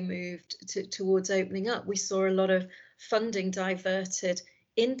as they moved towards opening up, we saw a lot of funding diverted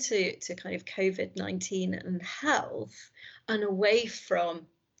into kind of COVID-19 and health and away from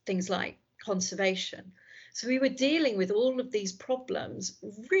things like conservation. So we were dealing with all of these problems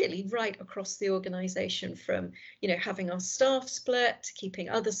really right across the organisation, from having our staff split, to keeping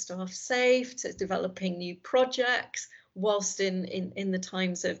other staff safe, to developing new projects, whilst in the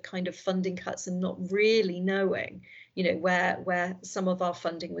times of kind of funding cuts and not really knowing where some of our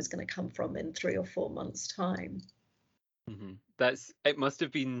funding was going to come from in 3 or 4 months' time. It must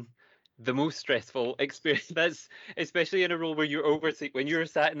have been the most stressful experience. That's especially in a role where when you're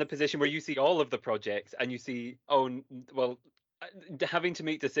sat in the position where you see all of the projects and you see, having to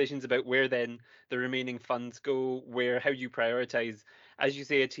make decisions about where then the remaining funds go, how you prioritize, as you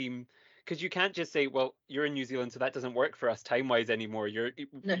say, a team. Because you can't just say, well, you're in New Zealand, so that doesn't work for us time-wise anymore. You're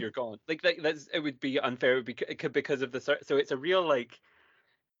gone. It would be unfair. It would be because of so it's a real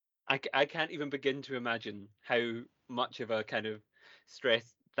I can't even begin to imagine how much of a kind of stress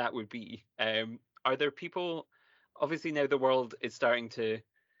that would be. Are there people? Obviously, now the world is starting to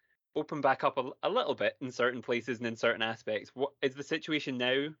open back up a little bit in certain places and in certain aspects. What is the situation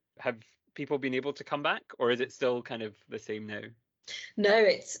now? Have people been able to come back, or is it still kind of the same now? No,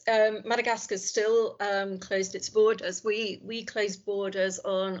 it's Madagascar's still closed its borders. We closed borders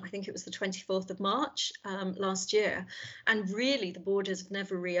on, I think it was the 24th of March last year, and really the borders have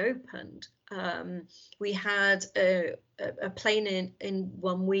never reopened. We had a plane in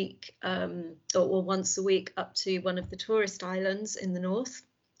 1 week or once a week up to one of the tourist islands in the north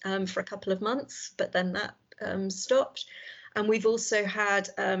for a couple of months, but then that stopped. And we've also had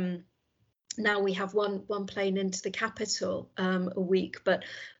now we have one plane into the capital a week, but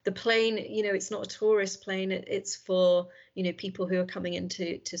the plane, it's not a tourist plane. It's for people who are coming in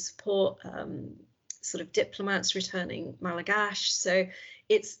to support sort of diplomats returning Malagash. So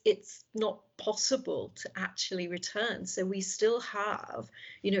it's not possible to actually return. So we still have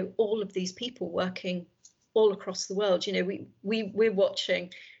all of these people working all across the world. We're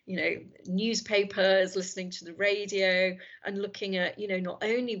watching newspapers, listening to the radio, and looking at not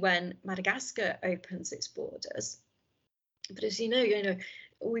only when Madagascar opens its borders, but as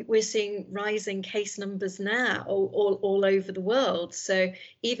we're seeing rising case numbers now all over the world. So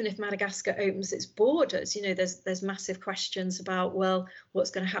even if Madagascar opens its borders, there's massive questions about, well,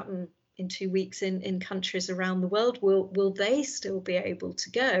 what's going to happen in 2 weeks in countries around the world. Will they still be able to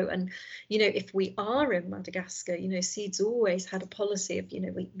go? And if we are in Madagascar, Seed's always had a policy of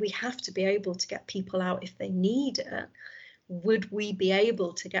we have to be able to get people out if they need it. Would we be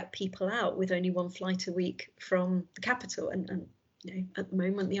able to get people out with only 1 flight a week from the capital? And at the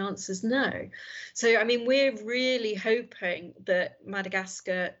moment the answer is no. So I mean, we're really hoping that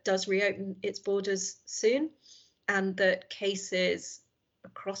Madagascar does reopen its borders soon, and that cases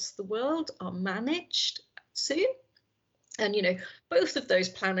across the world are managed soon. And both of those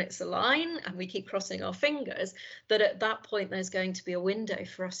planets align, and we keep crossing our fingers that at that point there's going to be a window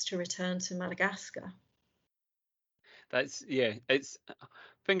for us to return to Madagascar. It's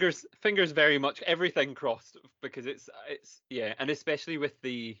fingers very much, everything crossed, because it's and especially with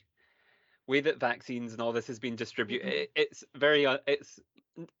the way that vaccines and all this has been distributed, it's very it's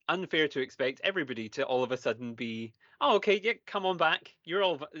unfair to expect everybody to all of a sudden be, oh, okay, yeah, come on back, you're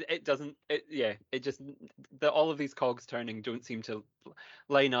all, it doesn't, it just, all of these cogs turning don't seem to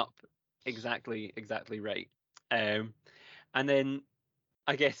line up exactly right. And then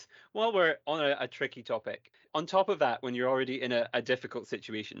I guess while we're on a tricky topic, on top of that, when you're already in a difficult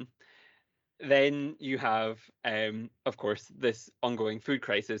situation, then you have, of course, this ongoing food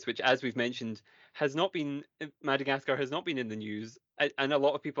crisis, which, as we've mentioned, Madagascar has not been in the news. And a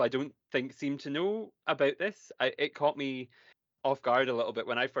lot of people, I don't think, seem to know about this. It caught me off guard a little bit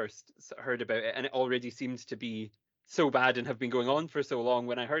when I first heard about it, and it already seemed to be so bad and have been going on for so long.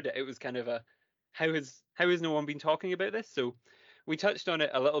 When I heard it, it was kind of how has no one been talking about this? So we touched on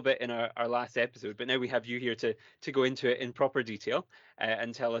it a little bit in our last episode, but now we have you here to go into it in proper detail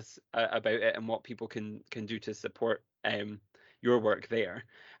and tell us about it and what people can do to support your work there.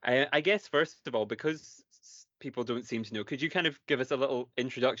 I guess, first of all, because people don't seem to know, could you kind of give us a little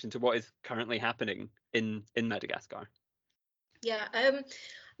introduction to what is currently happening in Madagascar? Yeah,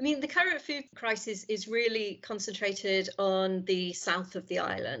 I mean, the current food crisis is really concentrated on the south of the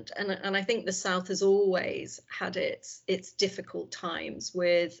island, and I think the south has always had its difficult times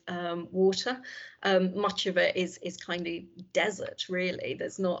with water. Much of it is kind of desert, really.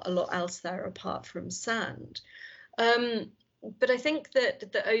 There's not a lot else there apart from sand. But I think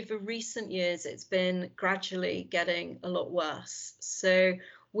that over recent years, it's been gradually getting a lot worse. So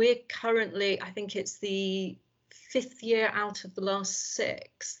we're currently, I think it's the 5th year out of the last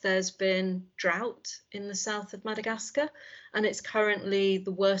 6, there's been drought in the south of Madagascar, and it's currently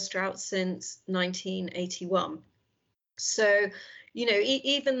the worst drought since 1981. So,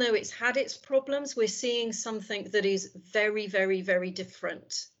 even though it's had its problems, we're seeing something that is very, very, very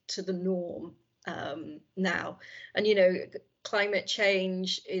different to the norm now. And, climate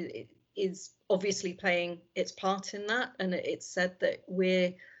change is obviously playing its part in that. And it's said that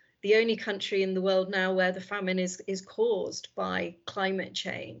we're the only country in the world now where the famine is caused by climate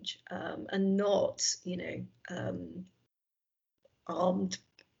change, and not, armed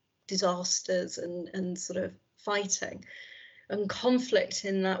disasters and sort of fighting and conflict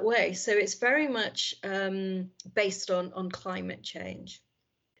in that way. So it's very much based on climate change.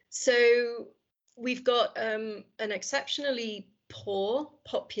 So we've got an exceptionally poor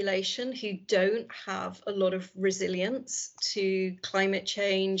population who don't have a lot of resilience to climate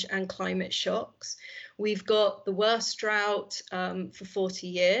change and climate shocks. We've got the worst drought for 40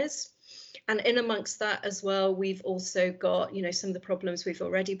 years. And in amongst that as well, we've also got, some of the problems we've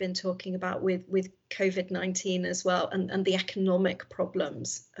already been talking about with COVID-19 as well, and the economic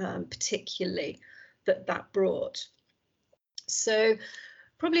problems, particularly that brought. So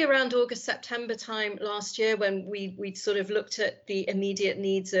probably around August, September time last year, when we sort of looked at the immediate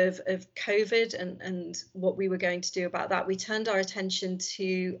needs of COVID and what we were going to do about that, we turned our attention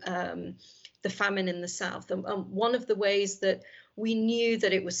to the famine in the south. And one of the ways that we knew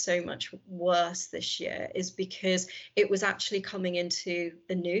that it was so much worse this year is because it was actually coming into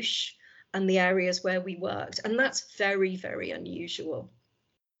Anoush and the areas where we worked. And that's very, very unusual.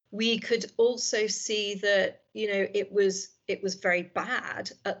 We could also see that, it was very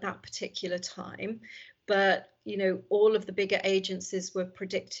bad at that particular time, but, all of the bigger agencies were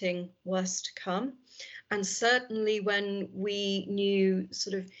predicting worse to come. And certainly when we knew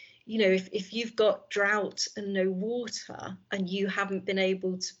sort of, if you've got drought and no water and you haven't been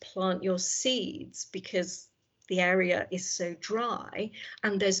able to plant your seeds because the area is so dry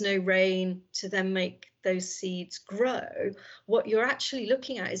and there's no rain to then make those seeds grow, what you're actually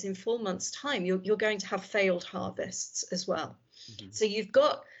looking at is in 4 months' time, you're going to have failed harvests as well. Mm-hmm. So you've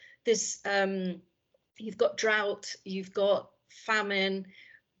got this, you've got drought, you've got famine,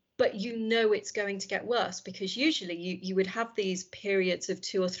 but it's going to get worse, because usually you would have these periods of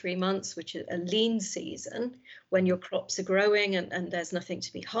 2 or 3 months, which are a lean season, when your crops are growing and there's nothing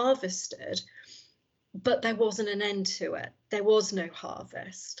to be harvested. But there wasn't an end to it. There was no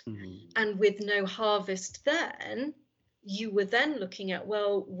harvest. Mm-hmm. And with no harvest then, you were then looking at,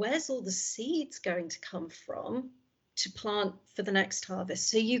 well, where's all the seeds going to come from to plant for the next harvest?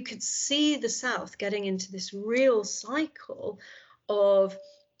 So you could see the South getting into this real cycle of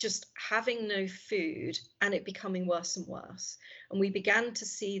just having no food and it becoming worse and worse. And we began to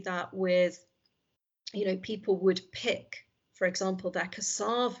see that with, people would pick, for example, their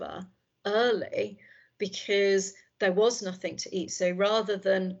cassava early because there was nothing to eat. So rather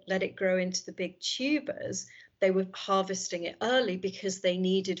than let it grow into the big tubers, they were harvesting it early because they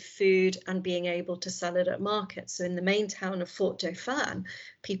needed food and being able to sell it at market. So in the main town of Fort Dauphin,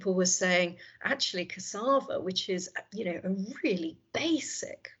 people were saying, actually, cassava, which is, a really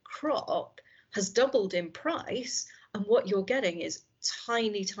basic crop, has doubled in price. And what you're getting is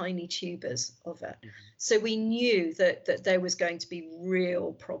tiny, tiny tubers of it. Mm-hmm. So we knew that there was going to be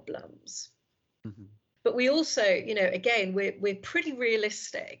real problems. Mm-hmm. But we also, again, we're pretty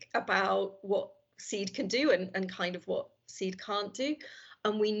realistic about what seed can do and kind of what seed can't do.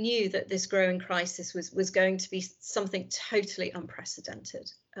 And we knew that this growing crisis was going to be something totally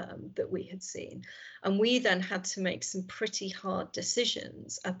unprecedented that we had seen. And we then had to make some pretty hard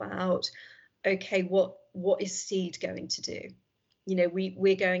decisions about, okay, what is seed going to do?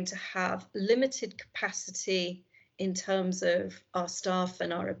 We're going to have limited capacity in terms of our staff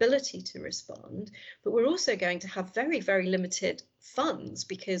and our ability to respond, but we're also going to have very, very limited funds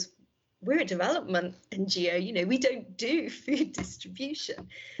because we're a development NGO, we don't do food distribution.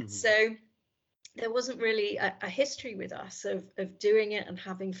 Mm-hmm. So there wasn't really a history with us of doing it and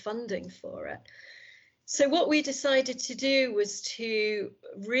having funding for it. So what we decided to do was to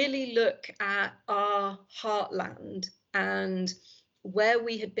really look at our heartland and where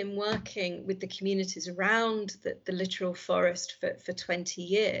we had been working with the communities around the littoral forest for 20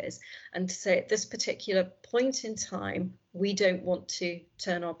 years, and to say at this particular point in time, we don't want to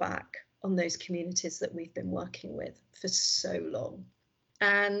turn our back on those communities that we've been working with for so long.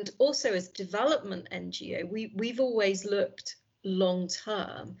 And also as development NGO, we've always looked long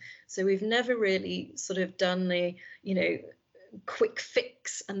term. So we've never really sort of done the, quick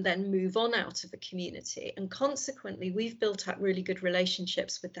fix and then move on out of a community. And consequently, we've built up really good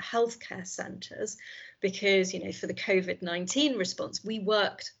relationships with the healthcare centres because, you know, for the COVID-19 response, we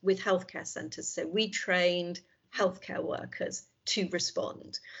worked with healthcare centres. So we trained healthcare workers to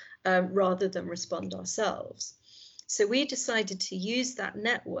respond rather than respond ourselves. So we decided to use that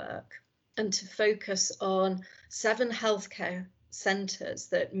network and to focus on 7 healthcare centres,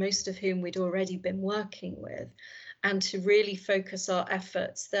 that most of whom we'd already been working with, and to really focus our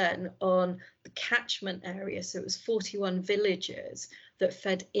efforts then on the catchment area. So it was 41 villages that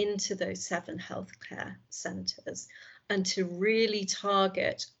fed into those 7 healthcare centres, and to really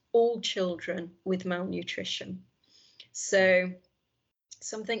target all children with malnutrition. So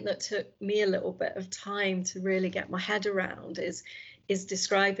something that took me a little bit of time to really get my head around is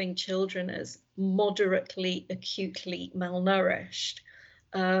describing children as moderately acutely malnourished,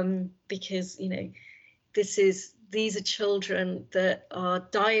 because, you know, these are children that are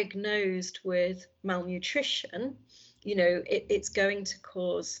diagnosed with malnutrition. You know, it's going to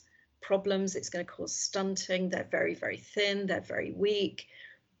cause problems, it's going to cause stunting, they're very, very thin, they're very weak.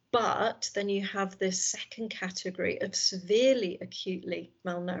 But then you have this second category of severely acutely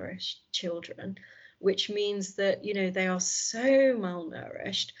malnourished children, which means that, you know, they are so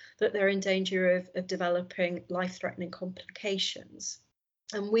malnourished that they're in danger of developing life-threatening complications.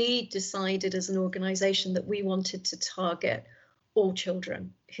 And we decided as an organisation that we wanted to target all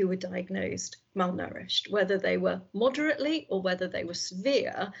children who were diagnosed malnourished, whether they were moderately or whether they were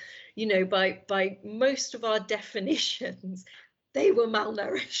severe. You know, by most of our definitions, they were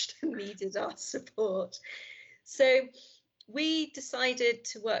malnourished and needed our support. So we decided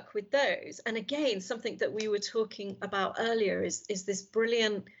to work with those. And again, something that we were talking about earlier is this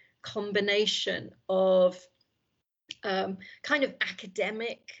brilliant combination of kind of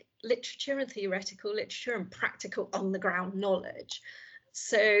academic literature and theoretical literature and practical on the ground knowledge.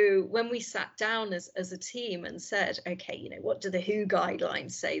 So when we sat down as a team and said, okay, you know, what do the WHO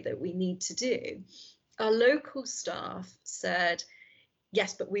guidelines say that we need to do? Our local staff said,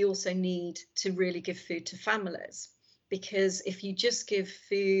 yes, but we also need to really give food to families, because if you just give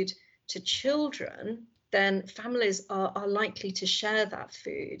food to children, then families are likely to share that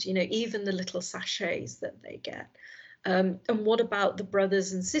food, you know, even the little sachets that they get. And what about the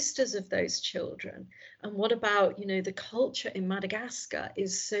brothers and sisters of those children? And what about, you know, the culture in Madagascar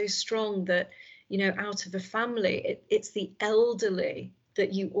is so strong that, you know, out of a family, it's the elderly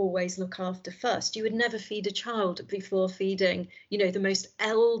that you always look after first. You would never feed a child before feeding, you know, the most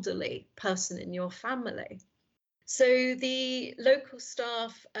elderly person in your family. So the local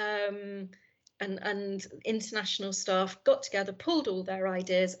staff and international staff got together, pulled all their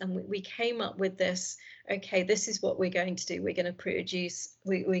ideas, and we came up with this, okay, this is what we're going to do. We're going to produce,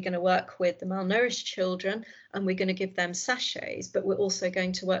 we're going to work with the malnourished children, and we're going to give them sachets, but we're also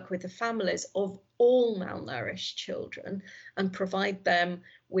going to work with the families of all malnourished children and provide them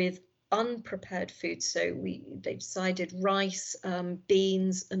with unprepared food. So they decided rice,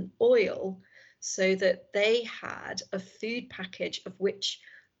 beans and oil, so that they had a food package of which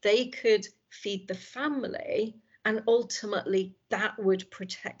they could feed the family, and ultimately that would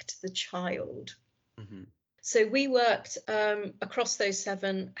protect the child. Mm-hmm. So we worked across those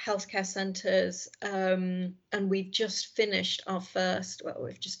 7 healthcare centres, and we've just finished our first, well,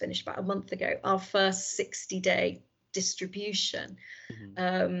 we've just finished about a month ago, our first 60-day distribution.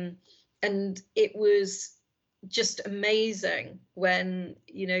 Mm-hmm. And it was just amazing when,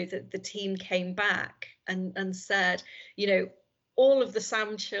 you know, the team came back and said, you know, all of the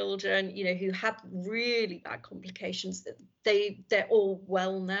SAM children, you know, who had really bad complications, they're all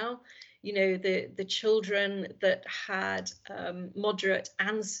well now. You know, the children that had moderate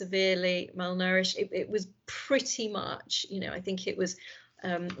and severely malnourished, it was pretty much, you know, I think it was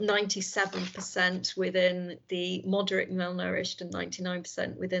 97% within the moderate malnourished and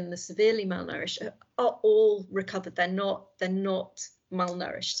 99% within the severely malnourished are all recovered. They're not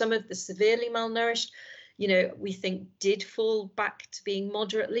malnourished. Some of the severely malnourished, you know, we think did fall back to being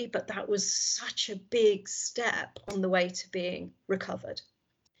moderately, but that was such a big step on the way to being recovered.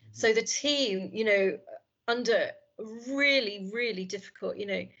 Mm-hmm. So the team, you know, under really, really difficult, you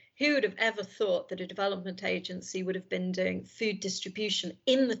know, who would have ever thought that a development agency would have been doing food distribution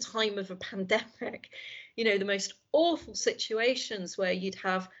in the time of a pandemic? You know, the most awful situations where you'd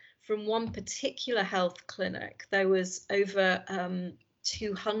have, from one particular health clinic, there was over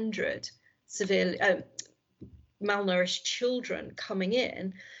 200 severely malnourished children coming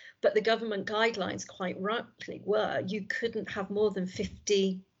in, but the government guidelines quite rightly were you couldn't have more than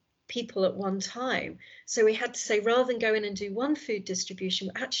 50 people at one time. So we had to say, rather than go in and do one food distribution,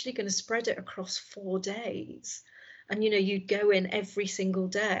 we're actually going to spread it across 4 days. And, you'd go in every single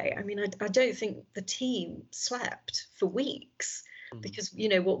day. I mean, I don't think the team slept for weeks because,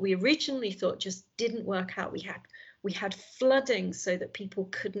 what we originally thought just didn't work out. We had flooding so that people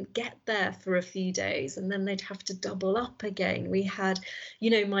couldn't get there for a few days and then they'd have to double up again. We had,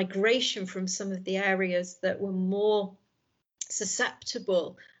 migration from some of the areas that were more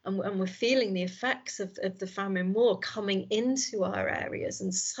susceptible and were feeling the effects of the famine more coming into our areas,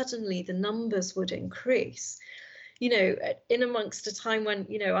 and suddenly the numbers would increase. In amongst a time when,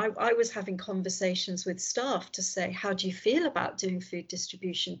 I was having conversations with staff to say, how do you feel about doing food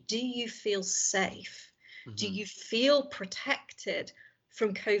distribution? Do you feel safe? Do you feel protected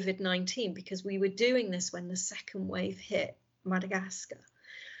from COVID-19? Because we were doing this when the second wave hit Madagascar.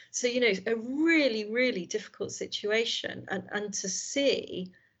 So, a really, really difficult situation. And to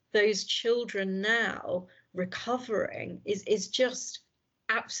see those children now recovering is just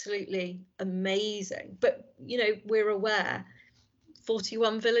absolutely amazing. But, we're aware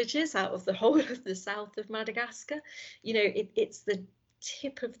 41 villages out of the whole of the south of Madagascar, it's the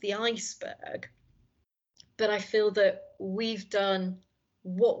tip of the iceberg. But I feel that we've done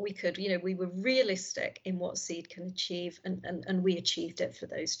what we could. We were realistic in what Seed can achieve, and we achieved it for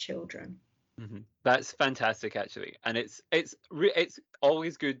those children. That's fantastic, actually, and it's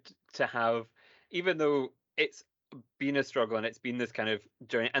always good to have, even though it's been a struggle and it's been this kind of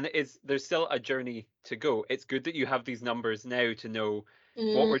journey, and there's still a journey to go. It's good that you have these numbers now to know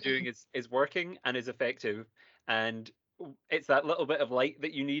what we're doing is working and is effective, and it's that little bit of light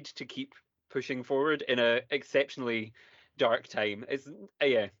that you need to keep pushing forward in a exceptionally dark time.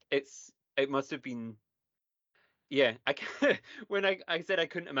 It must have been. Yeah, when I said I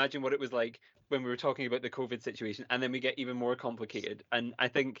couldn't imagine what it was like when we were talking about the COVID situation, and then we get even more complicated. And I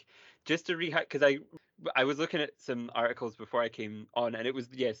think just to rehash, because I was looking at some articles before I came on, and it was,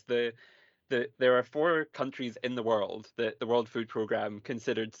 yes, there are 4 countries in the world that the World Food Programme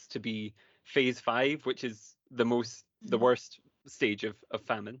considered to be phase 5, which is the worst stage of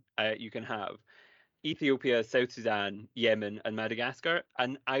famine you can have: Ethiopia, South Sudan, Yemen, and Madagascar.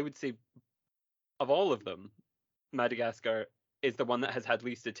 And I would say of all of them, Madagascar is the one that has had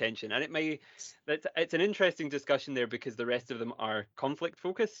least attention, and it's an interesting discussion there because the rest of them are conflict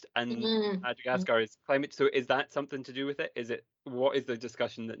focused, and Madagascar is climate. So is that something to do with it? What is the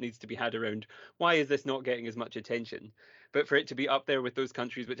discussion that needs to be had around why is this not getting as much attention? But for it to be up there with those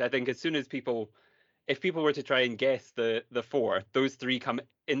countries, which I think as soon as if people were to try and guess the 4, those 3 come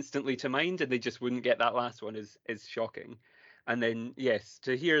instantly to mind, and they just wouldn't get that last one is shocking. And then, yes,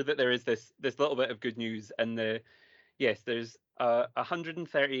 to hear that there is this little bit of good news, and yes, there's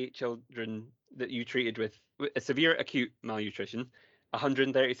 138 children that you treated with a severe acute malnutrition,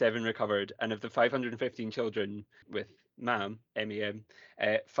 137 recovered, and of the 515 children with MAM,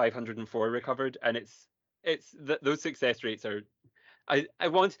 504 recovered, and those success rates are.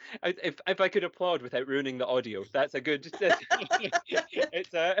 If I could applaud without ruining the audio, that's a good.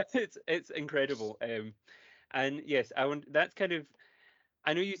 It's incredible. And yes, that's kind of.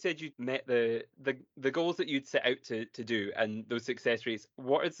 I know you said you'd met the goals that you'd set out to do and those success rates.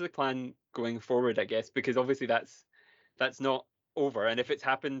 What is the plan going forward, I guess? Because obviously that's not over. And if it's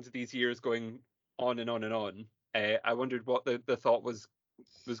happened these years going on and on and on, I wondered what the thought was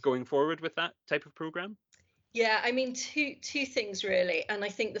going forward with that type of program. Yeah, I mean, two things really. And I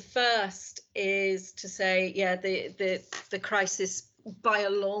think the first is to say, yeah, the crisis by a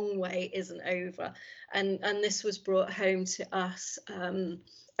long way isn't over. And this was brought home to us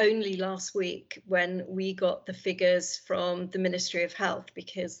only last week when we got the figures from the Ministry of Health,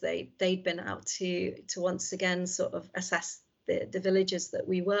 because they'd been out to once again sort of assess the villages that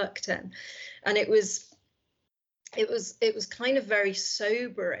we worked in. And it was kind of very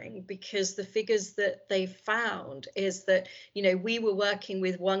sobering, because the figures that they found is that, we were working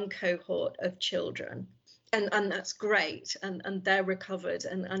with one cohort of children, and that's great, and they're recovered,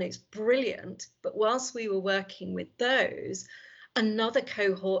 and it's brilliant. But whilst we were working with those, another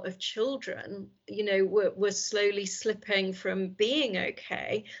cohort of children, were slowly slipping from being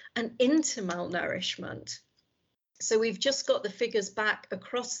okay and into malnourishment. So we've just got the figures back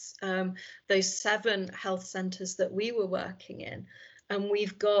across those 7 health centres that we were working in. And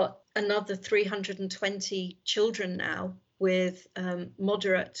we've got another 320 children now with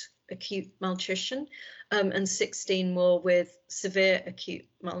moderate acute malnutrition, and 16 more with severe acute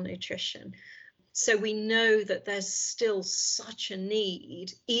malnutrition. So we know that there's still such a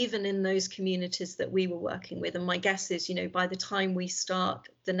need, even in those communities that we were working with. And my guess is, by the time we start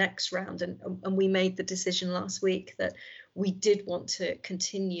the next round, and we made the decision last week that we did want to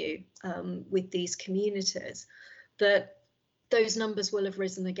continue with these communities, that those numbers will have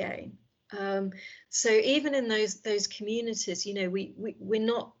risen again. Um, so even in those communities, you know, we're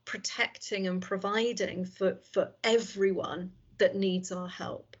not protecting and providing for everyone that needs our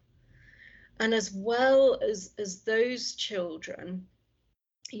help. And as well as those children,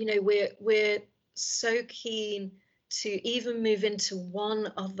 you know, we're so keen to even move into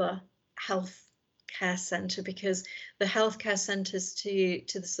one other health care centre, because the healthcare centres to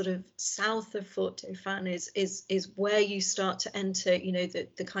the sort of south of Fort Dauphin is where you start to enter, you know,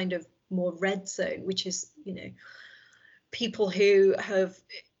 the kind of more red zone, which is, you know, people who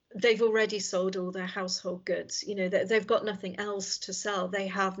they've already sold all their household goods, you know, they've got nothing else to sell, they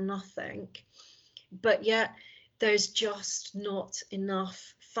have nothing, but yet there's just not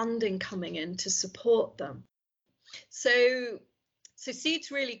enough funding coming in to support them. So Seed's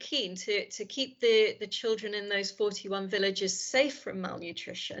really keen to keep the children in those 41 villages safe from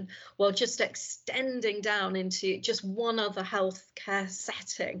malnutrition, while just extending down into just one other healthcare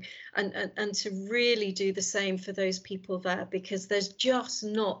setting, and to really do the same for those people there, because there's just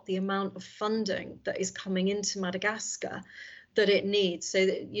not the amount of funding that is coming into Madagascar that it needs. So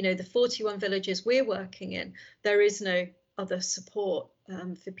that, you know, the 41 villages we're working in, there is no other support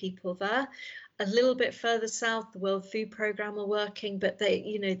for people there. A little bit further south, the World Food Programme are working, but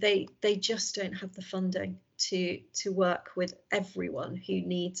they just don't have the funding to work with everyone who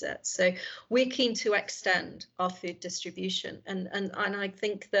needs it. So we're keen to extend our food distribution, and I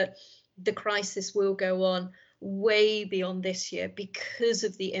think that the crisis will go on way beyond this year because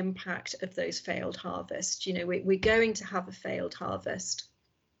of the impact of those failed harvests. You know, we're going to have a failed harvest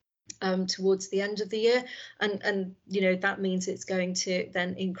towards the end of the year, and you know, that means it's going to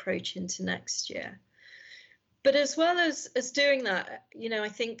then encroach into next year. But as well as doing that, you know, I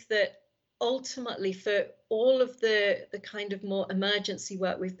think that ultimately, for all of the kind of more emergency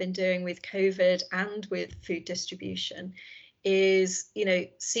work we've been doing with COVID and with food distribution, is, you know,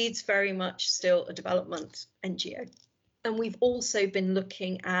 Seed's very much still a development NGO, and we've also been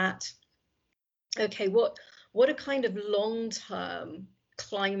looking at, okay, what are kind of long-term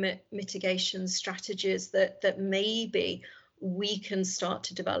climate mitigation strategies that maybe we can start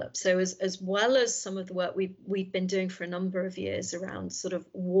to develop. So as well as some of the work we've been doing for a number of years around sort of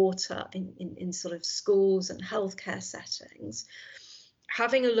water in sort of schools and healthcare settings,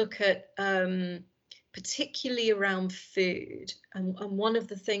 having a look at particularly around food, and one of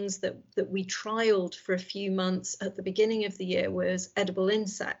the things that we trialed for a few months at the beginning of the year was edible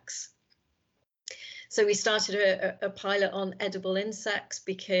insects. So we started a pilot on edible insects,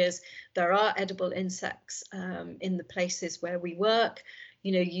 because there are edible insects in the places where we work.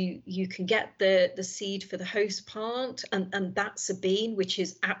 You know, you can get the seed for the host plant, and that's a bean, which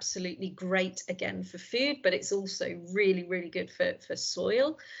is absolutely great again for food, but it's also really, really good for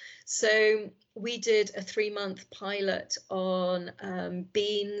soil. So we did a 3-month pilot on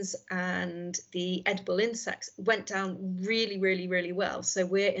beans and the edible insects. Went down really, really, really well. So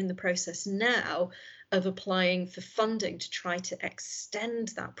we're in the process now of applying for funding to try to extend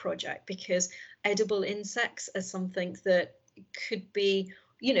that project, because edible insects are something that could be,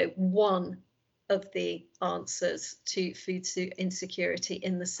 you know, one of the answers to food insecurity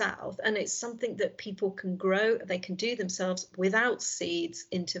in the south, and it's something that people can grow, they can do themselves without seeds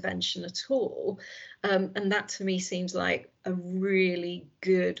intervention at all, and that to me seems like a really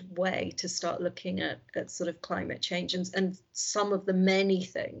good way to start looking at sort of climate change and some of the many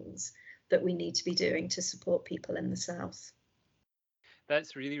things that we need to be doing to support people in the south.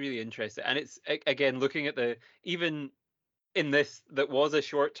 That's really, really interesting. And it's, again, looking at even in this, that was a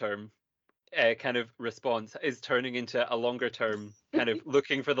short term kind of response, is turning into a longer term, kind of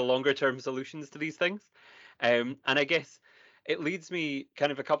looking for the longer term solutions to these things. And I guess it leads me,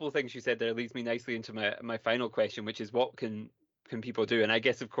 kind of a couple of things you said there leads me nicely into my final question, which is what can people do? And I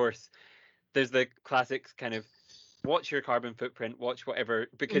guess, of course, there's the classics kind of watch your carbon footprint, watch whatever,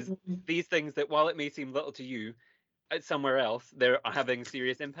 because these things that, while it may seem little to you, somewhere else they're having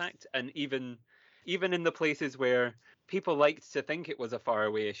serious impact. And even in the places where people liked to think it was a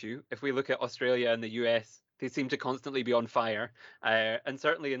faraway issue, if we look at Australia and the US, they seem to constantly be on fire, and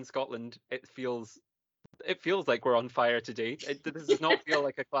certainly in Scotland it feels like we're on fire today. This does not feel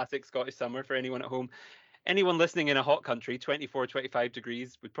like a classic Scottish summer for anyone at home. Anyone listening in a hot country, 24, 25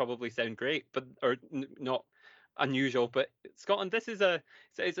 degrees would probably sound great, but not unusual. But Scotland, this is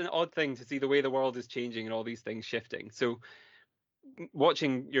it's an odd thing to see the way the world is changing and all these things shifting. So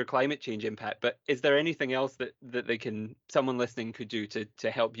watching your climate change impact, but is there anything else that someone listening could do to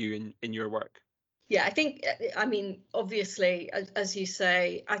help you in your work? Yeah, I think, I mean, obviously, as you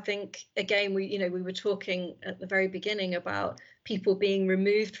say, I think, again, we were talking at the very beginning about people being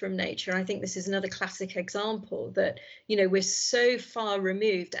removed from nature. I think this is another classic example that, we're so far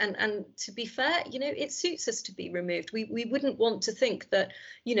removed. And to be fair, it suits us to be removed. We wouldn't want to think that,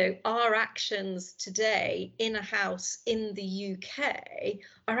 our actions today in a house in the UK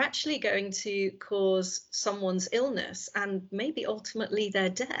are actually going to cause someone's illness and maybe ultimately their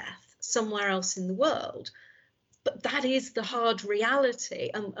death somewhere else in the world. But that is the hard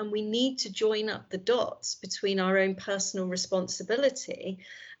reality, and we need to join up the dots between our own personal responsibility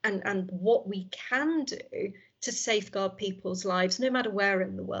and what we can do to safeguard people's lives, no matter where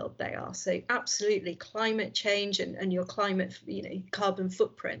in the world they are. So absolutely, climate change and your climate, carbon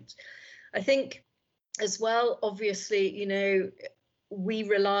footprint. I think as well, obviously, we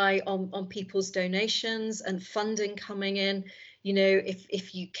rely on people's donations and funding coming in.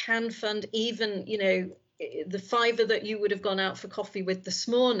 If you can fund even, the fiver that you would have gone out for coffee with this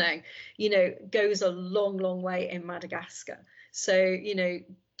morning, goes a long, long way in Madagascar. So,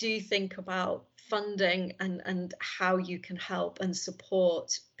 do think about funding and how you can help and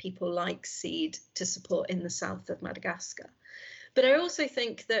support people like Seed to support in the south of Madagascar. But I also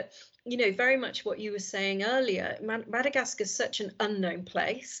think that, very much what you were saying earlier, Madagascar is such an unknown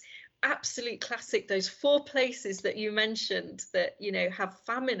place. Absolute classic, those 4 places that you mentioned that, have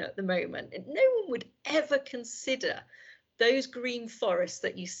famine at the moment. And no one would ever consider those green forests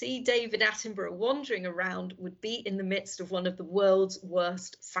that you see David Attenborough wandering around would be in the midst of one of the world's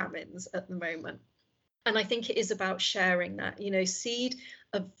worst famines at the moment. And I think it is about sharing that. Seed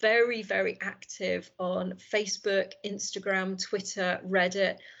are very, very active on Facebook, Instagram, Twitter,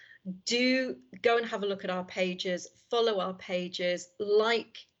 Reddit. Do go and have a look at our pages, follow our pages,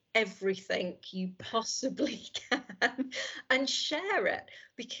 like everything you possibly can, and share it.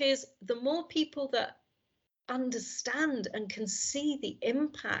 Because the more people that understand and can see the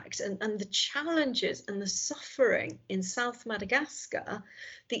impact and the challenges and the suffering in South Madagascar,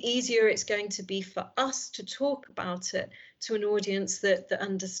 the easier it's going to be for us to talk about it to an audience that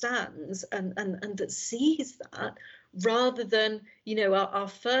understands and that sees that, rather than, our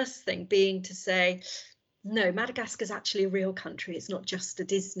first thing being to say, no, Madagascar is actually a real country. It's not just a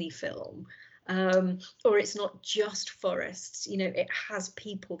Disney film. Or it's not just forests, it has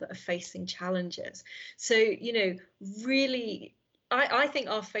people that are facing challenges. So, really, I think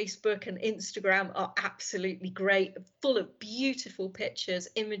our Facebook and Instagram are absolutely great, full of beautiful pictures,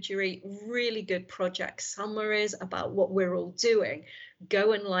 imagery, really good project summaries about what we're all doing.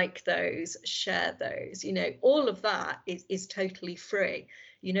 Go and like those, share those, all of that is totally free.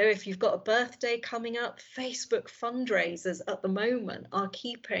 If you've got a birthday coming up, Facebook fundraisers at the moment are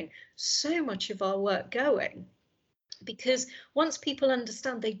keeping so much of our work going. Because once people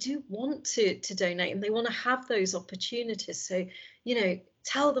understand, they do want to donate and they want to have those opportunities. So,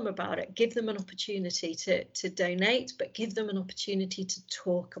 tell them about it, give them an opportunity to donate, but give them an opportunity to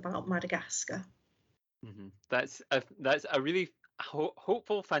talk about Madagascar. Mm-hmm. That's a really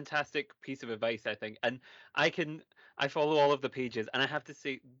hopeful, fantastic piece of advice, I think. And I follow all of the pages, and I have to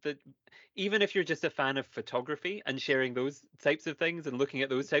say that even if you're just a fan of photography and sharing those types of things and looking at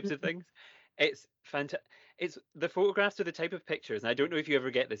those types of things, it's fantastic. It's the photographs are the type of pictures, and I don't know if you ever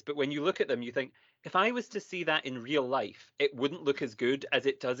get this, but when you look at them, you think, if I was to see that in real life, it wouldn't look as good as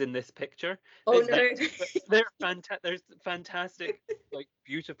it does in this picture. Oh no. There's fantastic, like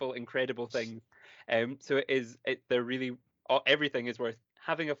beautiful, incredible things. So they're really, everything is worth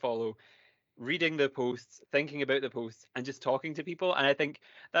having a follow, reading the posts, thinking about the posts, and just talking to people. And I think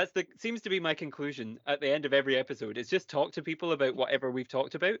seems to be my conclusion at the end of every episode. It's just talk to people about whatever we've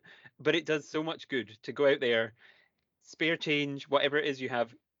talked about. But it does so much good to go out there, spare change, whatever it is you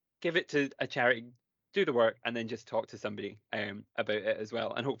have, give it to a charity, do the work, and then just talk to somebody about it as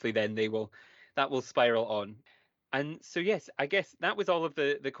well. And hopefully then that will spiral on. And so, yes, I guess that was all of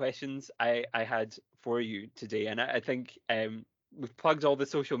the questions I had for you today. And I think we've plugged all the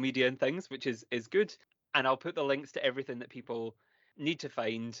social media and things, which is good. And I'll put the links to everything that people need to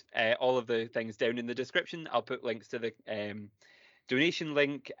find, all of the things down in the description. I'll put links to the donation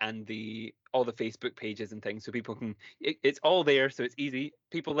link and all the Facebook pages and things, so people can. It's all there, so it's easy.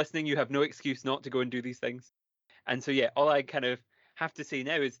 People listening, you have no excuse not to go and do these things. And so, yeah, all I kind of have to say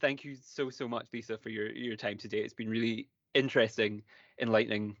now is thank you so much, Lisa, for your time today. It's been really interesting,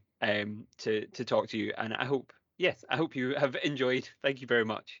 enlightening to talk to you, and I hope you have enjoyed. Thank you very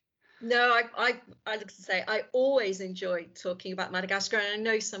much. No, I like to say I always enjoy talking about Madagascar, and I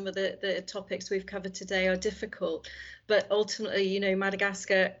know some of the topics we've covered today are difficult, but ultimately,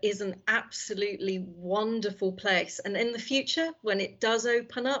 Madagascar is an absolutely wonderful place, and in the future, when it does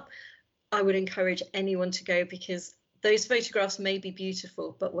open up, I would encourage anyone to go, because those photographs may be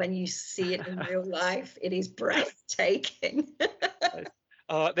beautiful, but when you see it in real life, it is breathtaking.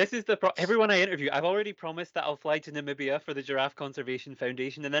 This is everyone I interview. I've already promised that I'll fly to Namibia for the Giraffe Conservation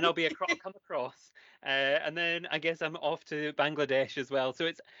Foundation, and then I'll come across, and then I guess I'm off to Bangladesh as well. So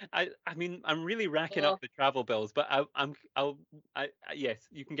I mean, I'm really racking up the travel bills, but yes,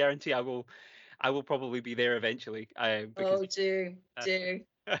 you can guarantee I will probably be there eventually. Because do.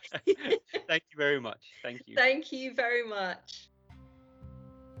 Thank you very much. Thank you. Thank you very much.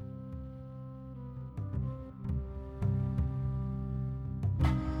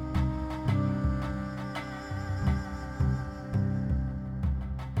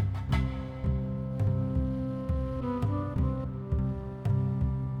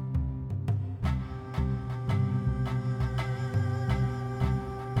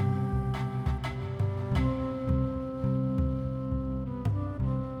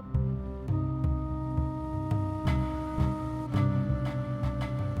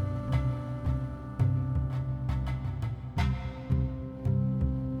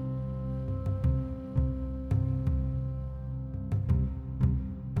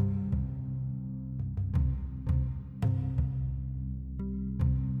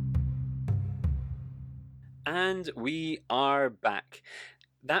 And we are back.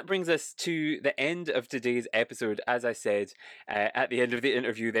 That brings us to the end of today's episode. As I said at the end of the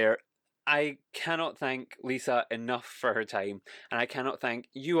interview there, I cannot thank Lisa enough for her time, and I cannot thank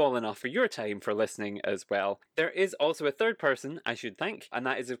you all enough for your time for listening as well. There is also a third person I should thank, and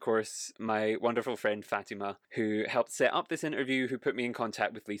that is, of course, my wonderful friend Fatima, who helped set up this interview, who put me in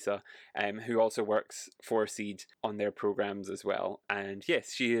contact with Lisa, who also works for Seed on their programs as well. And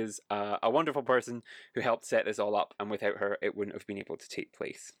yes, she is a wonderful person who helped set this all up, and without her, it wouldn't have been able to take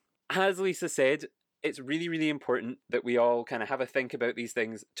place. As Lisa said, it's really, really important that we all kind of have a think about these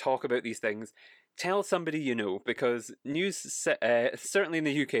things, talk about these things, tell somebody you know, because news, certainly in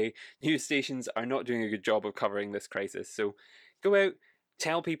the UK, news stations are not doing a good job of covering this crisis. So go out,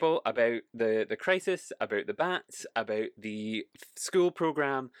 tell people about the crisis, about the bats, about the school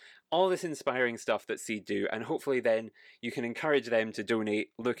programme, all this inspiring stuff that Seed do, and hopefully then you can encourage them to donate,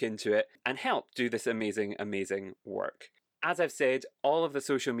 look into it, and help do this amazing, amazing work. As I've said, all of the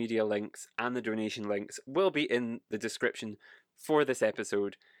social media links and the donation links will be in the description for this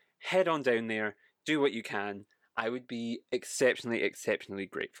episode. Head on down there, do what you can. I would be exceptionally, exceptionally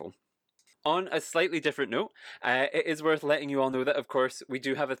grateful. On a slightly different note, it is worth letting you all know that, of course, we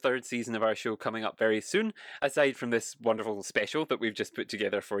do have a third season of our show coming up very soon, aside from this wonderful special that we've just put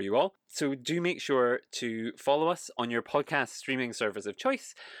together for you all. So do make sure to follow us on your podcast streaming service of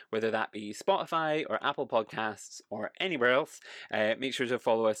choice, whether that be Spotify or Apple Podcasts or anywhere else. Make sure to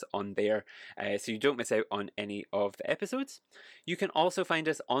follow us on there so you don't miss out on any of the episodes. You can also find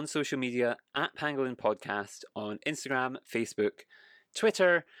us on social media at Pangolin Podcast on Instagram, Facebook,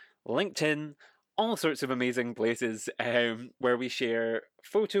 Twitter, LinkedIn, all sorts of amazing places where we share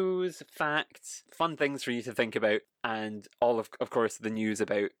photos, facts, fun things for you to think about, and all of course, the news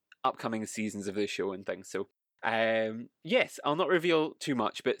about upcoming seasons of this show and things. So, yes, I'll not reveal too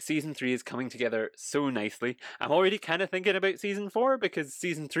much, but season 3 is coming together so nicely. I'm already kind of thinking about season 4 because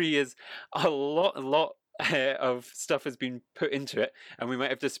season 3 is a lot of stuff has been put into it, and we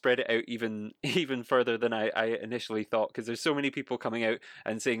might have to spread it out even further than I initially thought, because there's so many people coming out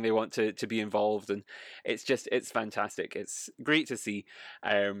and saying they want to be involved, and it's fantastic. It's great to see,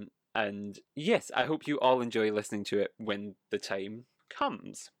 and yes, I hope you all enjoy listening to it when the time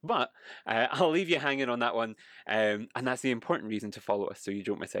comes. But I'll leave you hanging on that one, and that's the important reason to follow us so you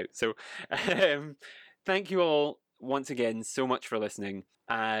don't miss out. So thank you all once again so much for listening.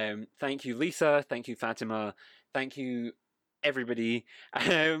 Thank you, Lisa. Thank you, Fatima. Thank you, everybody.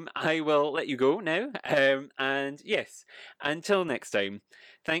 I will let you go now. And yes, until next time,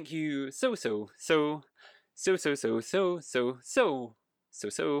 thank you so much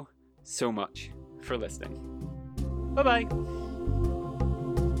for listening. Bye bye.